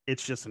 where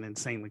it's just an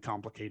insanely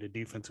complicated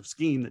defensive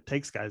scheme that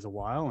takes guys a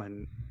while.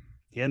 And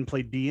he hadn't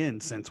played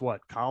DN since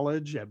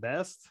college at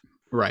best.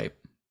 Right.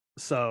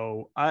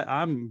 So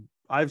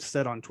I've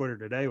said on Twitter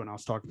today when I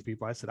was talking to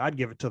people, I said I'd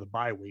give it to the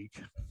bye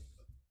week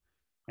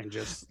and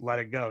just let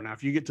it go. Now,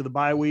 if you get to the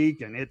bye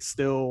week and it's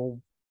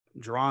still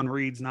Jerron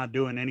Reed's not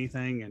doing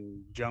anything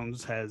and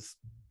Jones has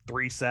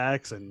 3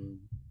 sacks and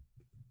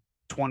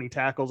 20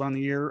 tackles on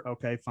the year,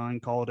 okay, fine,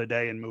 call it a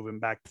day and move him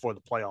back before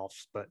the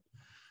playoffs. But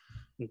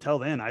until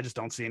then, I just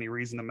don't see any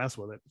reason to mess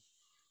with it.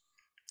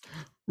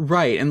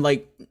 Right. And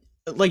like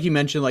you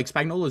mentioned, like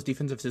Spagnuolo's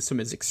defensive system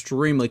is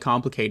extremely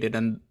complicated,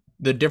 and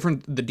the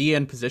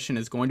DN position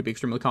is going to be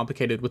extremely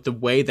complicated with the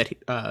way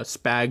that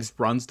Spags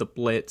runs the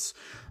blitz,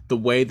 the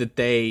way that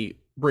they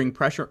bring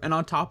pressure. And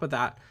on top of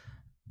that,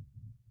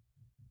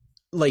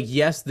 like,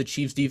 yes, the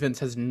Chiefs defense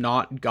has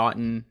not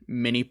gotten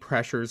many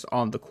pressures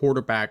on the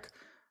quarterback,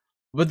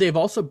 but they've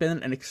also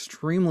been an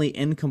extremely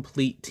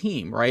incomplete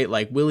team, right?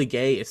 Like, Willie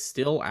Gay is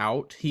still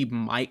out. He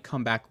might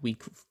come back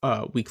week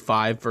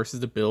 5 versus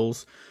the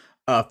Bills.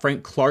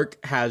 Frank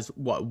Clark has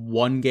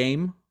 1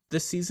 game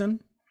this season.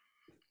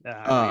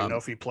 I don't even know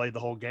if he played the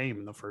whole game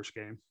in the first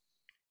game.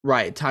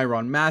 Right.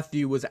 Tyrann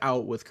Mathieu was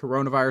out with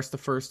coronavirus the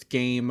first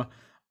game.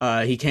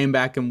 He came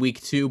back in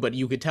week 2, but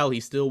you could tell he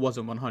still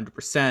wasn't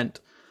 100%.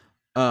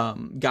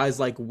 Guys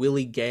like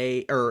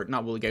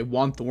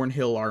Juan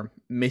Thornhill are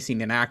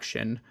missing in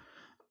action.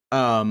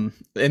 And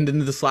then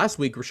this last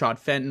week, Rashad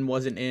Fenton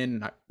wasn't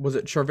in. Was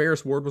it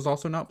Charvarius Ward was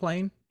also not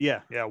playing?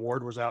 Yeah,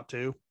 Ward was out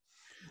too.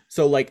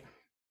 So, like,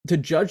 to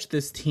judge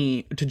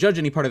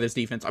any part of this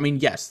defense, I mean,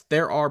 yes,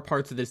 there are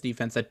parts of this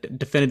defense that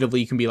definitively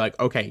you can be like,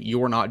 okay,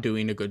 you're not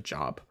doing a good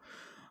job.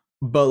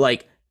 But,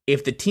 like,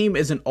 if the team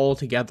isn't all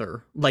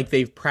together, like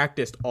they've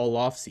practiced all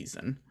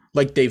offseason,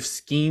 like they've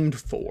schemed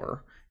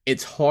for,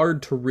 it's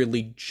hard to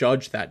really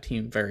judge that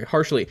team very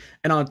harshly.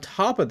 And on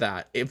top of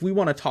that, if we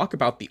want to talk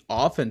about the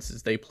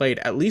offenses they played,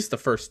 at least the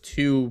first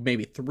 2,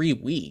 maybe 3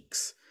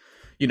 weeks,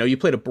 you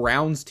played a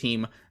Browns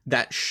team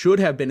that should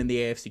have been in the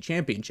AFC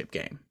Championship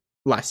game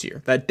last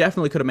year. That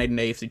definitely could have made an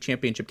AFC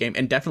Championship game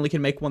and definitely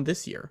can make one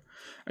this year.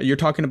 You're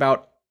talking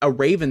about a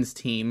Ravens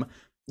team.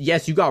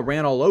 Yes, you got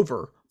ran all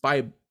over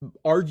by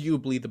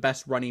arguably the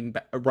best running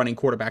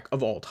quarterback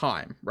of all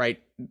time,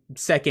 right?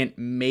 Second,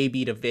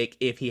 maybe to Vic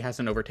if he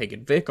hasn't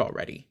overtaken Vic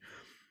already.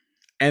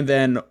 And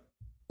then,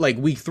 like,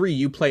 week 3,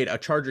 you played a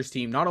Chargers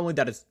team, not only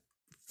that is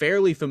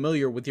fairly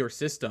familiar with your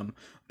system,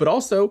 but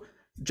also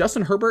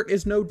Justin Herbert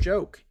is no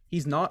joke.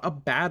 He's not a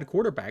bad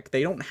quarterback.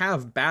 They don't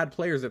have bad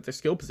players at their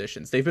skill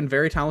positions. They've been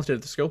very talented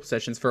at the skill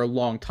positions for a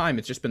long time.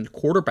 It's just been the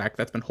quarterback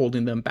that's been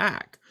holding them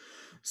back.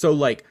 So,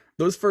 like,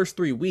 those first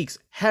 3 weeks,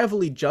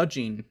 heavily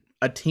judging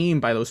a team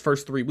by those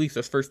first 3 weeks,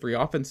 those first three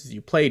offenses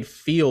you played it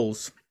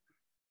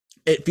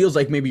feels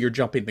like maybe you're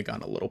jumping the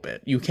gun a little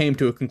bit. You came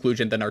to a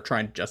conclusion, then are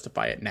trying to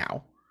justify it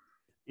now.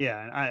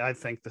 Yeah, and I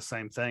think the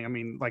same thing. I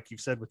mean, like you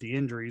said with the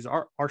injuries,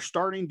 our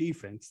starting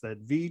defense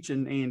that Veach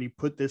and Andy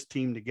put this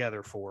team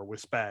together for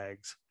with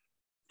Spags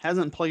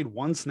hasn't played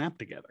one snap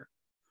together.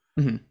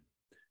 Mm-hmm.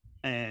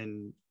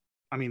 And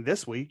I mean,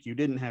 this week you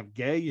didn't have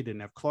Gay, you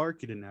didn't have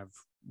Clark, you didn't have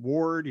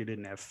Ward, you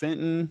didn't have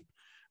Fenton.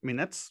 I mean,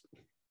 that's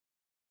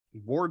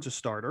Ward's a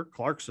starter,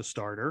 Clark's a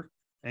starter,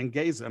 and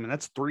Gay's, I mean,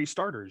 that's 3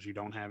 starters you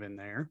don't have in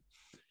there.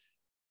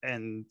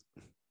 And,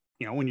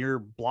 you know, when you're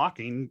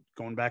blocking,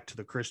 going back to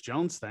the Chris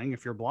Jones thing,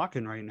 if you're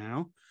blocking right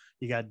now,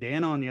 you got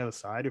Dana on the other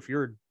side. If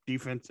you're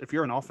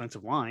an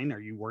offensive line, are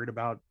you worried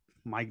about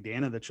Mike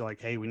Dana that you're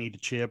like, hey, we need to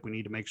chip, we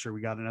need to make sure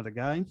we got another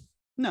guy?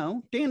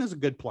 No, Dana's a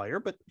good player,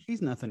 but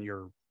he's nothing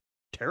you're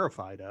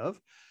terrified of.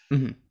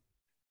 Mm-hmm.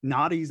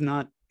 Noddy's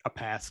not a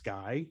pass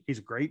guy. He's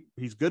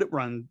good at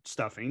run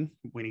stuffing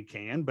when he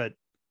can, but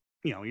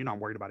you know, you're not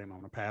worried about him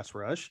on a pass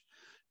rush.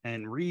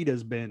 And Reed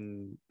has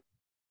been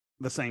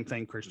the same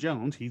thing. Chris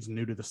Jones, he's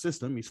new to the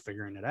system. He's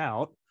figuring it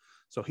out.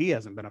 So he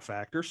hasn't been a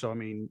factor. So, I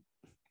mean,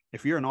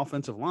 if you're an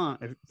offensive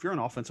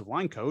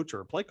line coach or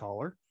a play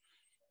caller,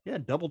 yeah,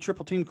 double,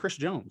 triple team Chris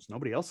Jones.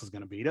 Nobody else is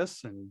going to beat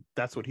us. And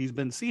that's what he's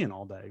been seeing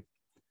all day.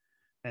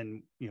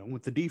 And, you know,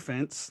 with the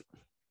defense,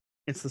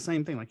 it's the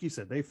same thing. Like you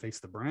said, they face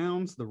the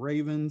Browns, the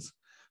Ravens,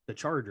 the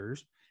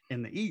Chargers,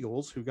 and the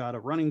Eagles, who got a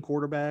running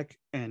quarterback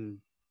and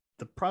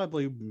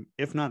probably,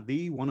 if not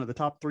one of the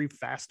top 3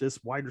 fastest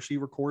wide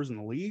receiver cores in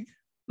the league,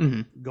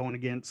 going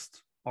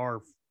against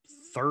our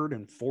 3rd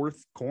and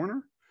 4th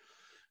corner.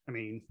 I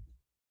mean,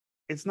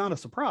 it's not a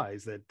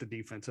surprise that the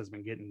defense has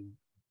been getting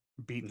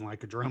beaten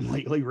like a drum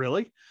lately,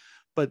 really.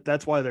 But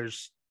that's why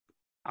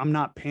I'm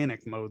not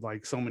panic mode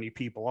like so many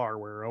people are,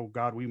 where, oh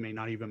God, we may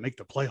not even make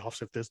the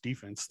playoffs if this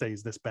defense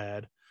stays this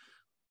bad.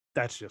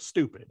 That's just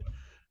stupid.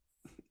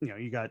 You know,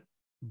 you got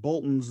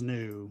Bolton's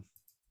new,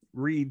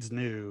 Reed's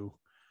new,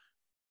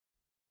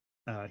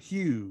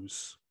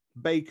 Hughes,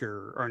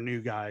 Baker are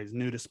new guys,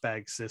 new to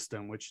Spag's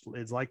system, which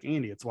is like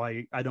Andy. It's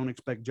why I don't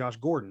expect Josh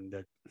Gordon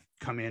to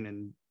come in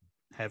and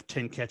have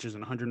 10 catches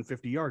and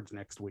 150 yards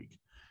next week.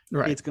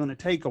 Right. It's going to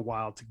take a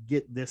while to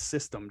get this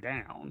system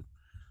down,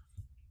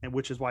 and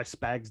which is why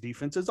Spag's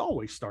defenses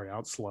always start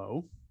out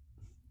slow.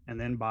 And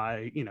then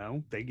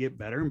they get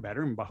better and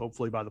better. And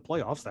hopefully by the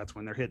playoffs, that's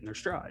when they're hitting their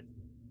stride.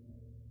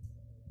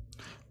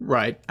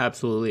 Right,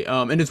 absolutely.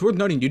 And it's worth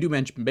noting, you do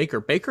mention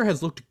Baker. Baker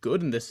has looked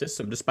good in this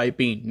system despite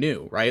being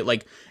new, right?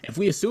 Like, if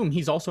we assume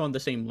he's also on the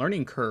same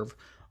learning curve,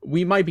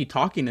 we might be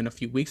talking in a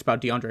few weeks about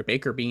DeAndre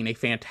Baker being a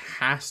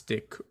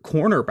fantastic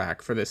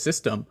cornerback for this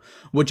system,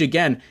 which,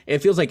 again, it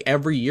feels like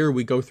every year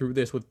we go through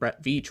this with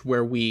Brett Veach,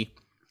 where we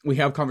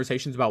have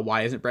conversations about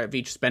why isn't Brett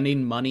Veach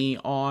spending money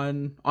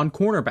on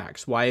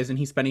cornerbacks? Why isn't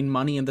he spending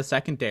money in the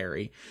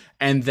secondary?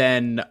 And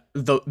then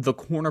the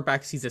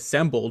cornerbacks he's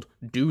assembled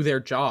do their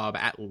job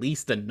at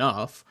least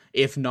enough,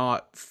 if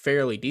not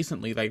fairly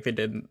decently, like they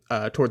did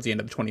towards the end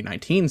of the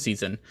 2019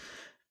 season.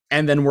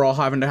 And then we're all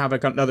having to have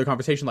another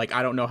conversation like,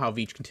 I don't know how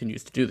Veach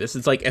continues to do this.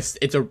 It's like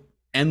it's a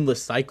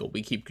endless cycle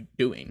we keep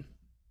doing.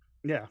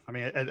 Yeah, I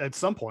mean, at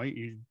some point,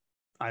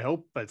 I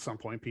hope at some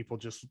point people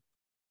just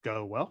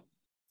go, well,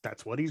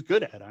 that's what he's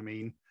good at. I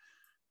mean,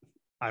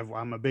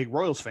 I'm a big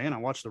Royals fan. I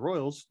watch the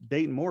Royals.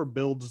 Dayton Moore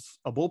builds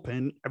a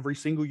bullpen every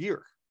single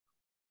year.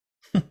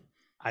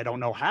 I don't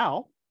know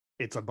how.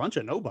 It's a bunch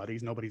of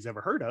nobody's ever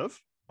heard of,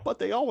 but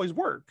they always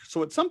work.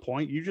 So at some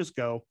point you just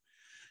go,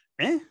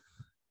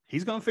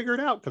 he's going to figure it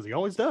out, because he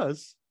always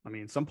does. I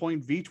mean, at some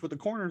point Veach with the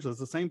corners is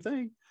the same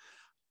thing.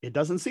 It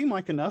doesn't seem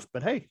like enough,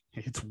 but hey,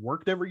 it's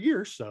worked every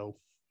year, so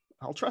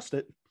I'll trust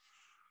it.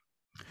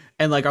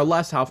 And like our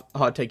last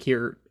hot take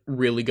here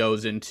really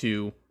goes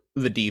into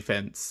the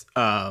defense.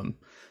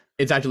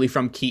 It's actually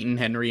from Keaton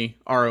Henry,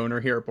 our owner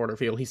here at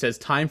Borderfield. He says,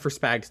 time for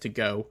Spags to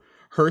go.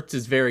 Hurts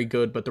is very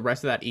good, but the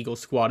rest of that Eagles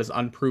squad is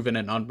unproven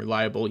and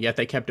unreliable, yet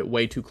they kept it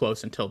way too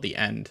close until the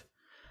end.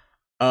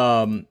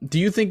 Do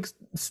you think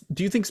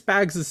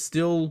Spags is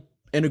still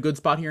in a good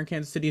spot here in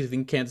Kansas City? Do you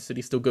think Kansas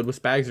City's still good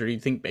with Spags, or do you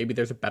think maybe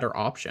there's a better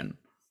option?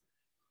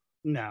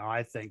 No,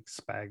 I think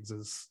Spags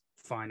is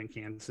fine in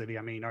Kansas City.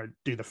 I mean, are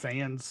the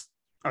fans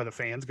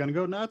going to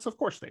go nuts? Of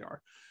course they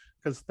are,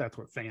 because that's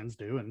what fans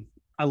do. And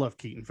I love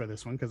Keaton for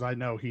this one, because I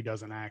know he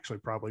doesn't actually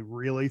probably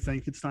really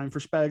think it's time for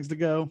Spags to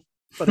go,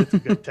 but it's a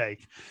good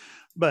take.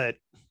 But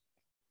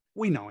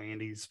we know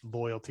Andy's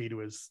loyalty to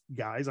his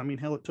guys. I mean,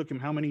 hell, it took him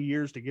how many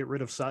years to get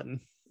rid of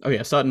Sutton? Oh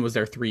yeah, Sutton was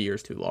there 3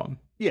 years too long.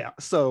 Yeah,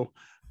 so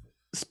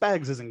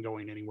Spags isn't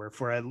going anywhere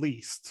for at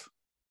least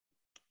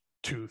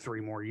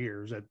 2-3 more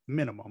years at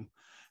minimum.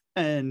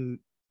 And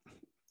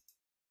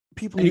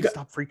people need to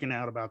stop freaking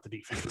out about the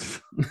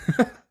defense.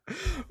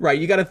 Right.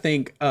 You got to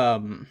think,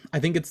 I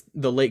think it's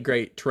the late,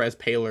 great Therese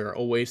Paylor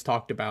always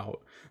talked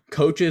about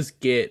coaches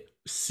get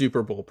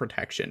Super Bowl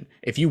protection.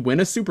 If you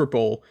win a Super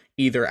Bowl,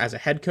 either as a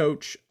head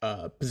coach,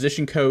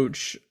 position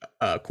coach,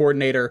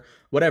 coordinator,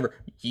 whatever,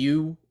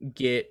 you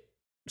get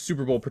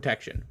Super Bowl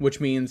protection, which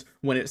means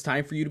when it's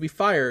time for you to be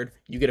fired,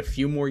 you get a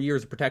few more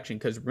years of protection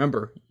because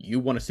remember, you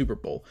won a Super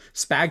Bowl.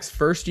 Spag's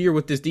first year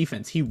with this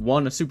defense, he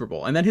won a Super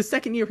Bowl. And then his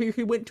second year here,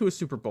 he went to a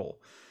Super Bowl.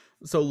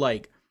 So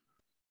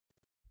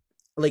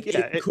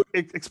yeah,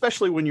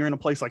 especially when you're in a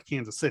place like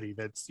Kansas City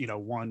that's,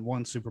 won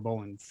one Super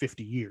Bowl in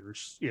 50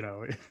 years,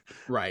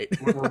 right.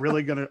 we're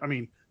really going to, I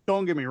mean,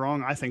 don't get me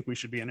wrong. I think we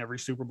should be in every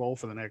Super Bowl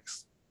for the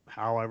next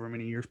however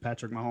many years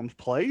Patrick Mahomes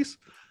plays.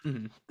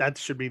 Mm-hmm. That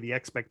should be the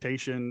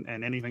expectation,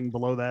 and anything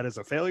below that is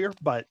a failure.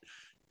 But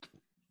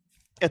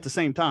at the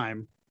same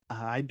time,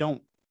 I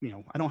don't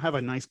have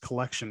a nice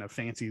collection of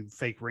fancy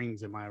fake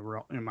rings in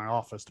my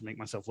office to make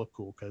myself look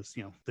cool because,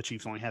 the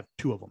Chiefs only have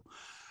 2 of them.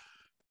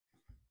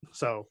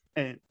 So,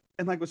 and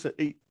like I said,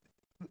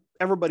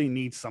 everybody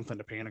needs something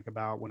to panic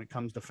about when it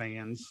comes to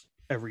fans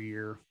every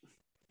year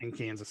in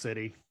Kansas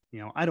City.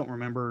 I don't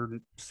remember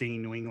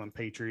seeing New England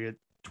Patriot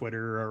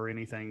Twitter or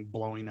anything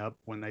blowing up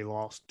when they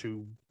lost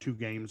two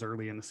games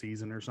early in the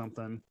season or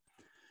something.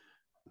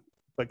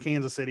 But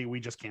Kansas City, we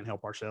just can't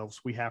help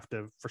ourselves. We have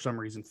to, for some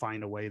reason,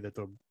 find a way that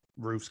the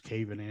roof's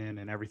caving in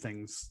and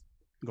everything's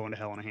going to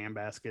hell in a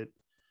handbasket.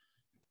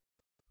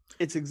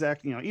 It's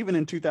exactly, even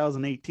in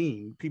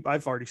 2018,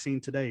 I've already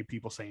seen today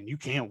people saying you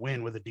can't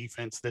win with a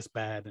defense this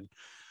bad, and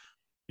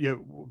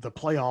the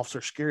playoffs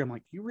are scary. I'm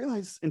like, you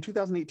realize in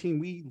 2018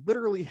 we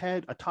literally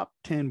had a top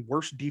 10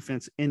 worst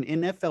defense in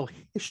NFL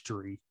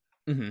history,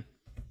 mm-hmm.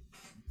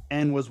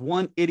 and was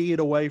one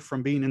idiot away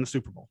from being in the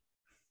Super Bowl.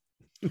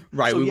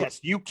 Right. So yes,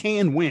 you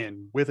can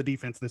win with a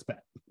defense this bad.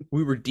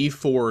 We were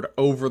D4'd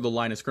over the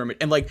line of scrimmage.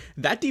 And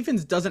that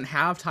defense doesn't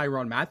have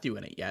Tyrann Mathieu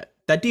in it yet.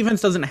 That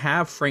defense doesn't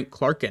have Frank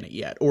Clark in it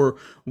yet, or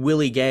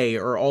Willie Gay,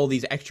 or all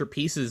these extra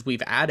pieces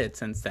we've added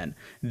since then.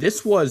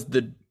 This was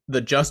the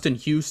Justin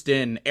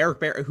Houston, Eric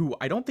Berry, who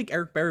I don't think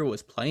Eric Berry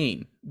was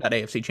playing that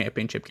AFC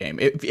Championship game.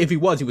 If he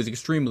was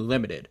extremely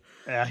limited.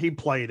 Yeah, he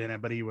played in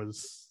it, but he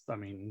was,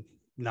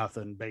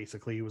 nothing,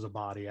 basically. He was a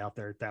body out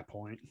there at that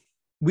point.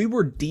 We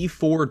were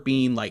D4'd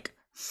being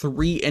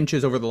 3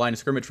 inches over the line of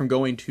scrimmage from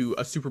going to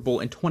a Super Bowl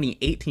in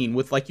 2018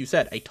 with, like you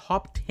said, a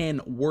top 10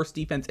 worst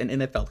defense in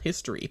NFL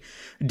history.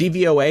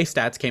 DVOA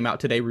stats came out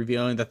today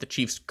revealing that the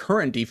Chiefs'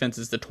 current defense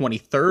is the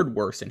 23rd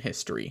worst in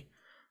history.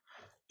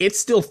 It's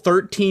still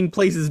 13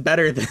 places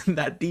better than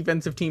that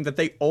defensive team that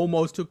they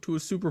almost took to a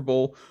Super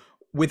Bowl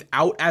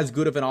without as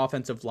good of an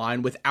offensive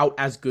line, without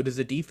as good as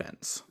a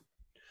defense.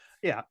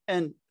 Yeah,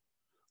 and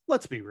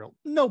let's be real.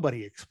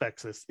 Nobody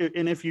expects this.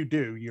 And if you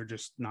do, you're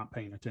just not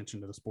paying attention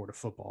to the sport of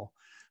football.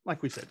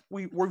 Like we said,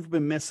 we've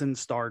been missing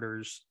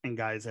starters and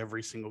guys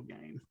every single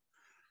game.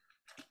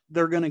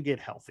 They're going to get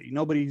healthy.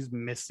 Nobody's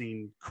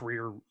missing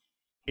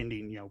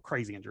career-ending,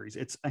 crazy injuries.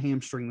 It's a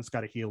hamstring that's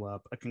got to heal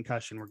up, a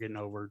concussion we're getting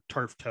over,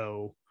 turf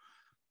toe.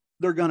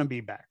 They're going to be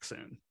back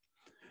soon.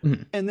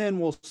 Mm-hmm. And then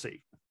we'll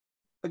see.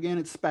 Again,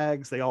 it's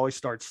Spags. They always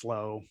start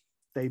slow.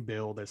 They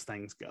build as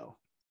things go.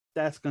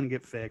 That's going to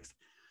get fixed.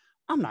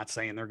 I'm not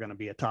saying they're going to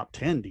be a top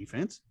 10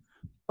 defense,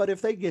 but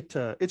if they get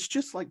to, it's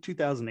just like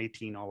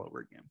 2018 all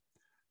over again.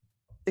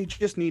 They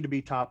just need to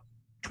be top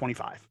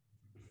 25.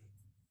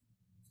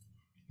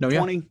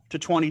 20 to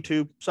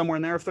 22, somewhere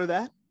in there. If they're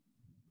that,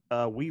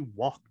 we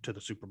walk to the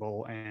Super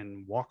Bowl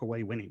and walk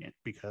away winning it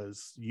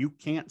because you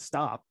can't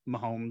stop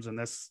Mahomes in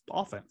this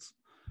offense.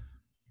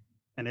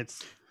 And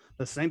it's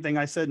the same thing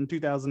I said in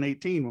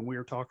 2018 when we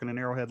were talking in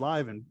Arrowhead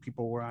Live, and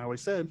I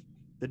always said,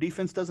 the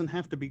defense doesn't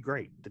have to be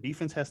great. The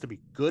defense has to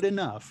be good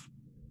enough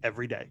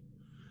every day.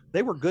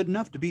 They were good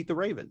enough to beat the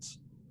Ravens.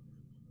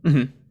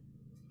 Mm-hmm.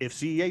 If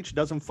CEH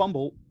doesn't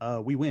fumble,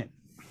 we win.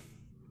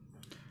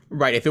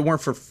 Right. If it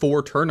weren't for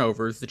 4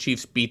 turnovers, the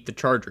Chiefs beat the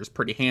Chargers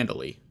pretty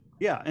handily.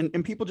 Yeah,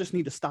 and people just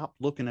need to stop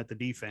looking at the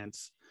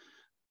defense.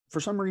 For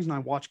some reason, I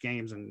watch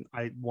games, and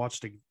I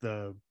watched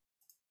the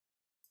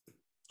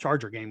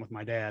Charger game with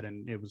my dad,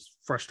 and it was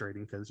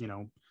frustrating because,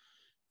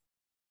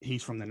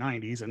 he's from the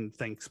 90s and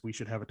thinks we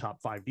should have a top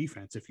 5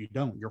 defense. If you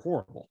don't, you're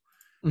horrible.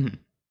 Mm-hmm.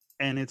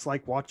 And it's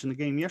like watching the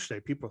game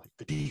yesterday. People are like,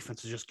 the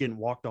defense is just getting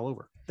walked all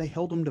over. They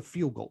held them to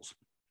field goals.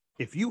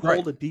 If you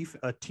hold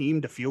a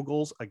team to field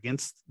goals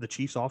against the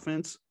Chiefs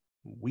offense,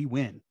 we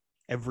win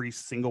every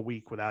single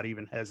week without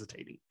even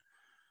hesitating.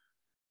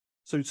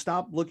 So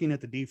stop looking at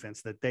the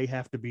defense that they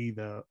have to be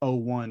the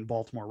 0-1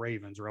 Baltimore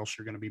Ravens or else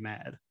you're going to be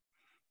mad.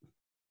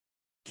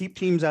 Keep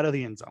teams out of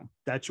the end zone.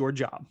 That's your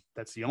job.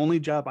 That's the only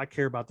job I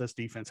care about this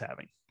defense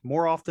having.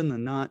 More often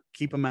than not,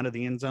 keep them out of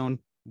the end zone.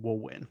 We'll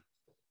win.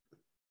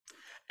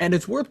 And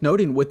it's worth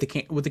noting with the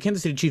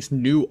Kansas City Chiefs'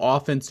 new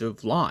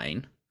offensive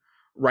line,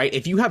 right?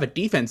 If you have a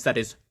defense that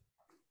is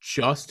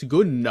just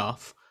good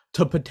enough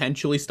to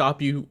potentially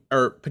stop you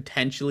or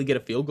potentially get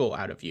a field goal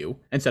out of you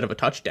instead of a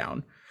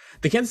touchdown,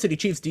 the Kansas City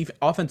Chiefs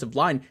offensive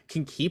line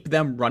can keep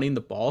them running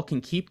the ball,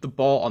 can keep the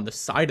ball on the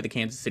side of the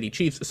Kansas City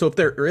Chiefs. So if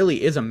there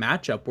really is a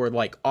matchup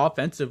where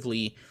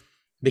offensively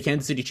the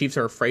Kansas City Chiefs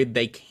are afraid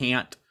they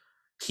can't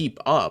keep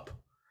up,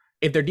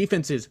 if their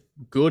defense is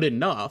good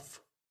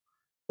enough,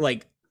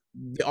 the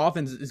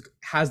offense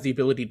has the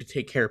ability to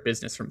take care of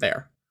business from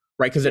there,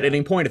 right? Because at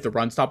any point, if the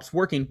run stops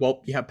working,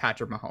 well, you have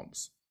Patrick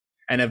Mahomes.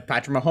 And if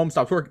Patrick Mahomes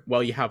stops working,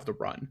 well, you have the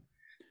run.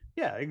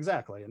 Yeah,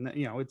 exactly. And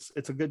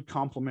it's a good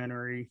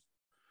complementary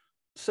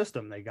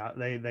system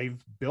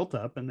they've built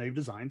up and they've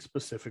designed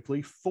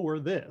specifically for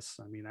this.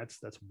 I mean,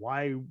 that's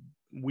why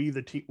we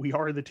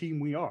are the team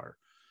we are.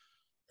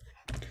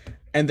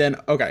 And then,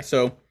 okay,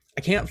 so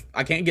I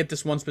can't get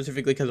this one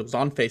specifically because it was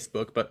on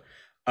Facebook, but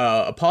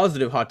a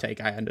positive hot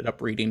take I ended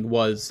up reading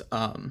was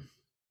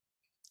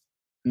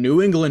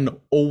New England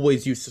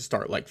always used to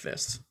start like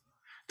this.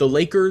 The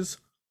Lakers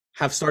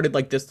have started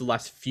like this the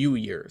last few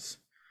years.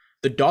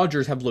 The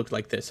Dodgers have looked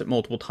like this at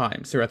multiple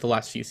times throughout the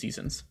last few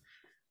seasons.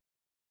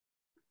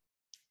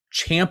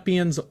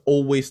 Champions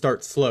always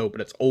start slow,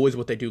 but it's always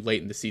what they do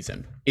late in the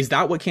season. Is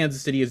that what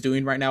Kansas City is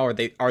doing right now?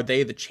 Are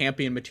they the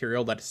champion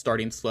material that is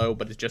starting slow,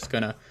 but is just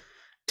gonna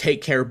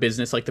take care of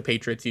business like the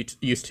Patriots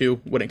used to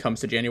when it comes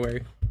to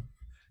January?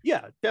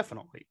 Yeah,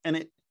 definitely.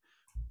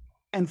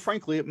 And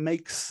frankly, it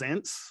makes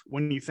sense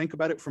when you think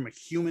about it from a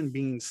human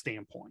being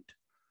standpoint.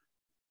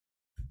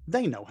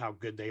 They know how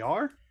good they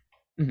are.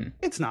 Mm-hmm.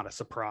 It's not a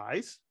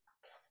surprise.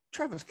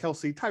 Travis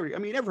Kelce, Tyree, I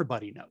mean,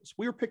 everybody knows.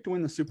 We were picked to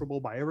win the Super Bowl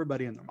by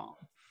everybody and their mom.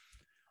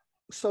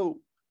 So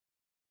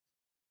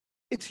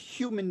it's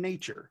human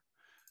nature.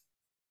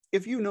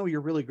 If you know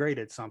you're really great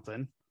at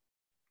something,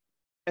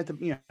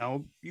 you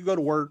go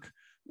to work,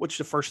 what's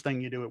the first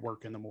thing you do at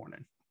work in the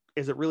morning?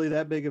 Is it really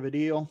that big of a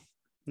deal?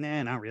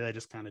 Nah, not really. I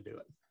just kind of do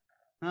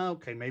it.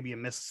 Okay, maybe you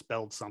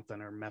misspelled something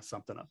or messed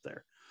something up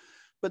there.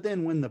 But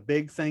then when the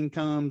big thing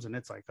comes and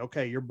it's like,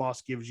 okay, your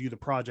boss gives you the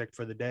project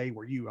for the day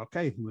where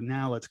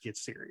now let's get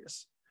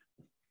serious.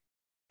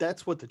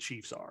 That's what the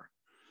Chiefs are.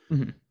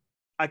 Mm-hmm.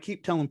 I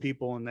keep telling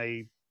people, and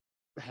they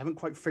haven't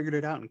quite figured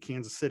it out in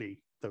Kansas City,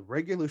 the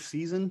regular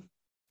season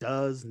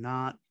does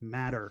not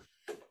matter.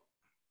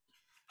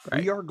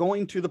 Right. We are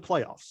going to the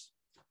playoffs,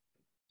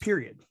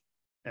 period.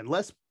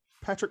 Unless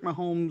Patrick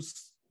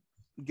Mahomes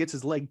gets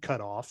his leg cut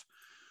off,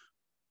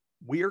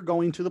 we are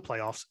going to the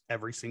playoffs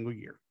every single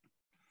year.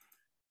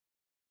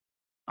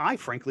 I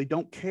frankly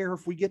don't care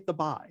if we get the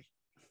bye.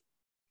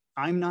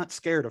 I'm not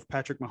scared of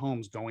Patrick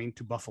Mahomes going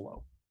to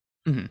Buffalo.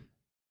 Mm-hmm.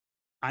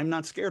 I'm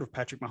not scared of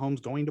Patrick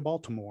Mahomes going to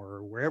Baltimore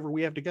or wherever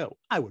we have to go.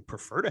 I would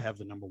prefer to have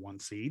the number 1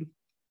 seed,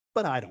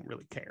 but I don't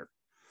really care.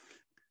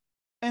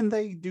 And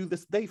they do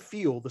this. They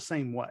feel the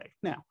same way.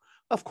 Now,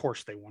 of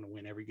course, they want to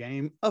win every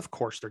game. Of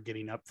course, they're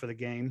getting up for the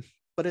game.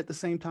 But at the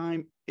same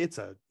time, it's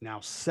a now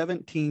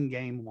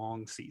 17-game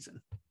long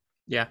season.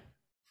 Yeah.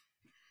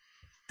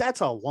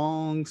 That's a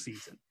long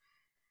season.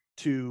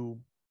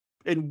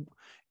 And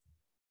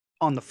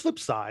on the flip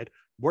side,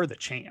 we're the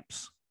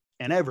champs.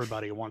 And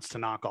everybody wants to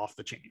knock off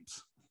the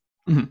champs.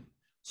 Mm-hmm.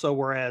 So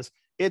whereas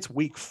it's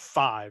week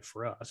 5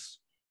 for us,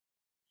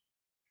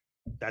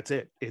 that's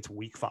it. It's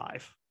week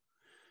 5.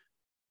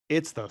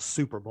 It's the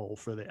Super Bowl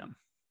for them.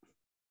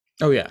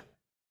 Oh, yeah.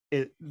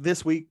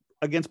 This week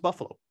against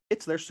Buffalo,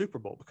 it's their Super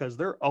Bowl because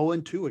they're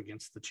 0-2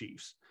 against the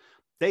Chiefs.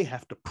 They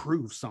have to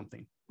prove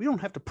something. We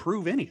don't have to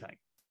prove anything.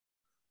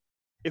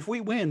 If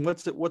we win,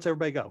 what's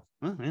everybody go?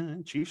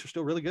 Chiefs are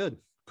still really good.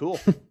 Cool.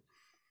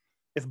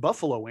 If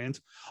Buffalo wins,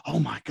 oh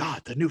my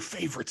God, the new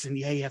favorites in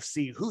the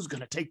AFC. Who's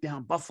going to take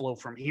down Buffalo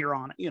from here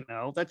on?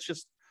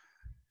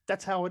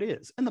 That's how it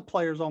is. And the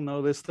players all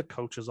know this. The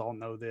coaches all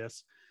know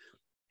this.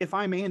 If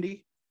I'm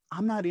Andy,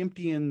 I'm not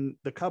emptying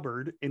the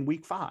cupboard in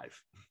week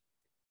 5.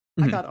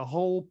 Mm-hmm. I got a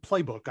whole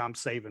playbook I'm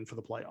saving for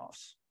the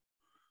playoffs.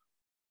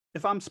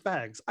 If I'm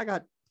Spags, I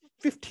got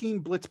 15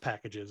 blitz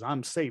packages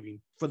I'm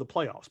saving for the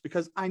playoffs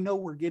because I know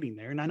we're getting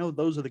there and I know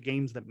those are the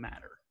games that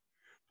matter.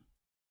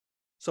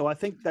 So I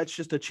think that's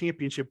just a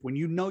championship. When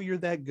you know you're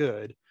that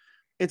good,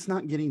 it's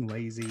not getting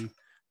lazy.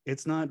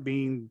 It's not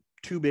being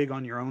too big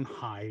on your own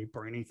hype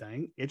or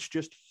anything. It's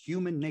just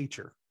human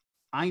nature.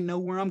 I know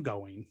where I'm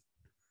going.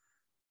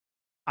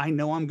 I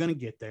know I'm going to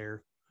get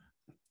there.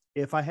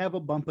 If I have a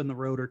bump in the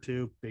road or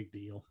two, big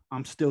deal.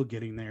 I'm still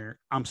getting there.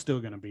 I'm still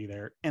going to be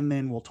there. And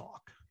then we'll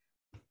talk.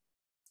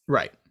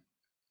 Right.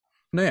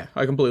 No, yeah,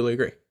 I completely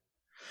agree.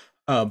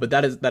 But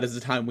that is the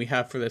time we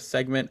have for this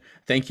segment.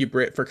 Thank you,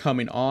 Britt, for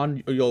coming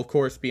on. You'll, of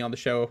course, be on the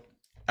show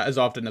as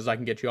often as I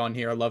can get you on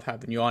here. I love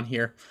having you on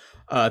here.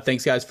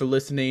 Thanks, guys, for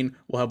listening.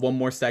 We'll have one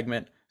more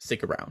segment.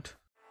 Stick around.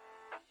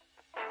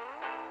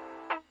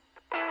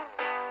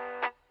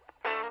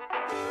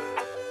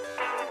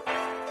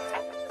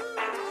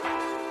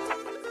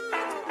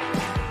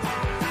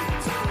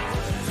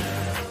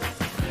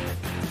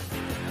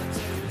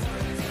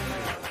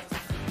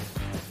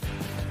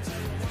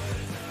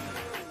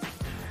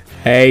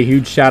 Hey,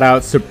 huge shout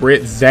outs to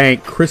Britt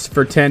Zank,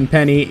 Christopher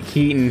Tenpenny,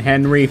 Keaton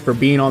Henry for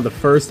being on the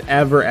first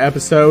ever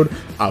episode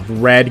of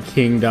Red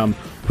Kingdom.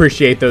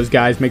 appreciate those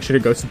guys. Make sure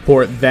to go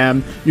support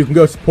them. You can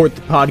go support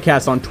the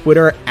podcast on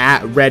Twitter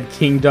at Red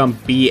Kingdom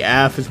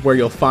BF is where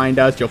you'll find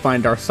us. You'll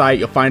find our site.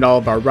 You'll find all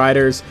of our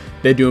writers.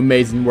 They do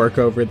amazing work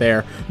over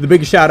there. The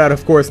big shout out,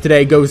 of course,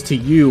 today goes to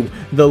you,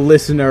 the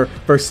listener,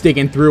 for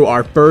sticking through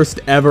our first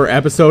ever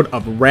episode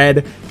of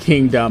Red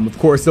Kingdom. Of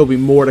course, there'll be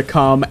more to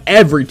come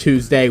every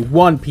Tuesday,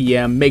 1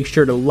 p.m. Make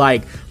sure to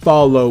like,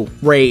 follow,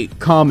 rate,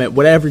 comment,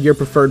 whatever your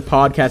preferred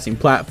podcasting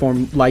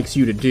platform likes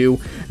you to do.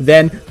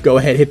 Then go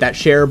ahead, hit that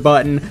share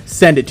button,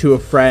 send it to a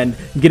friend,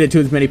 get it to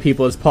as many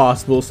people as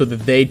possible so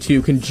that they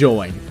too can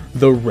join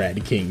the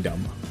Red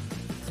Kingdom.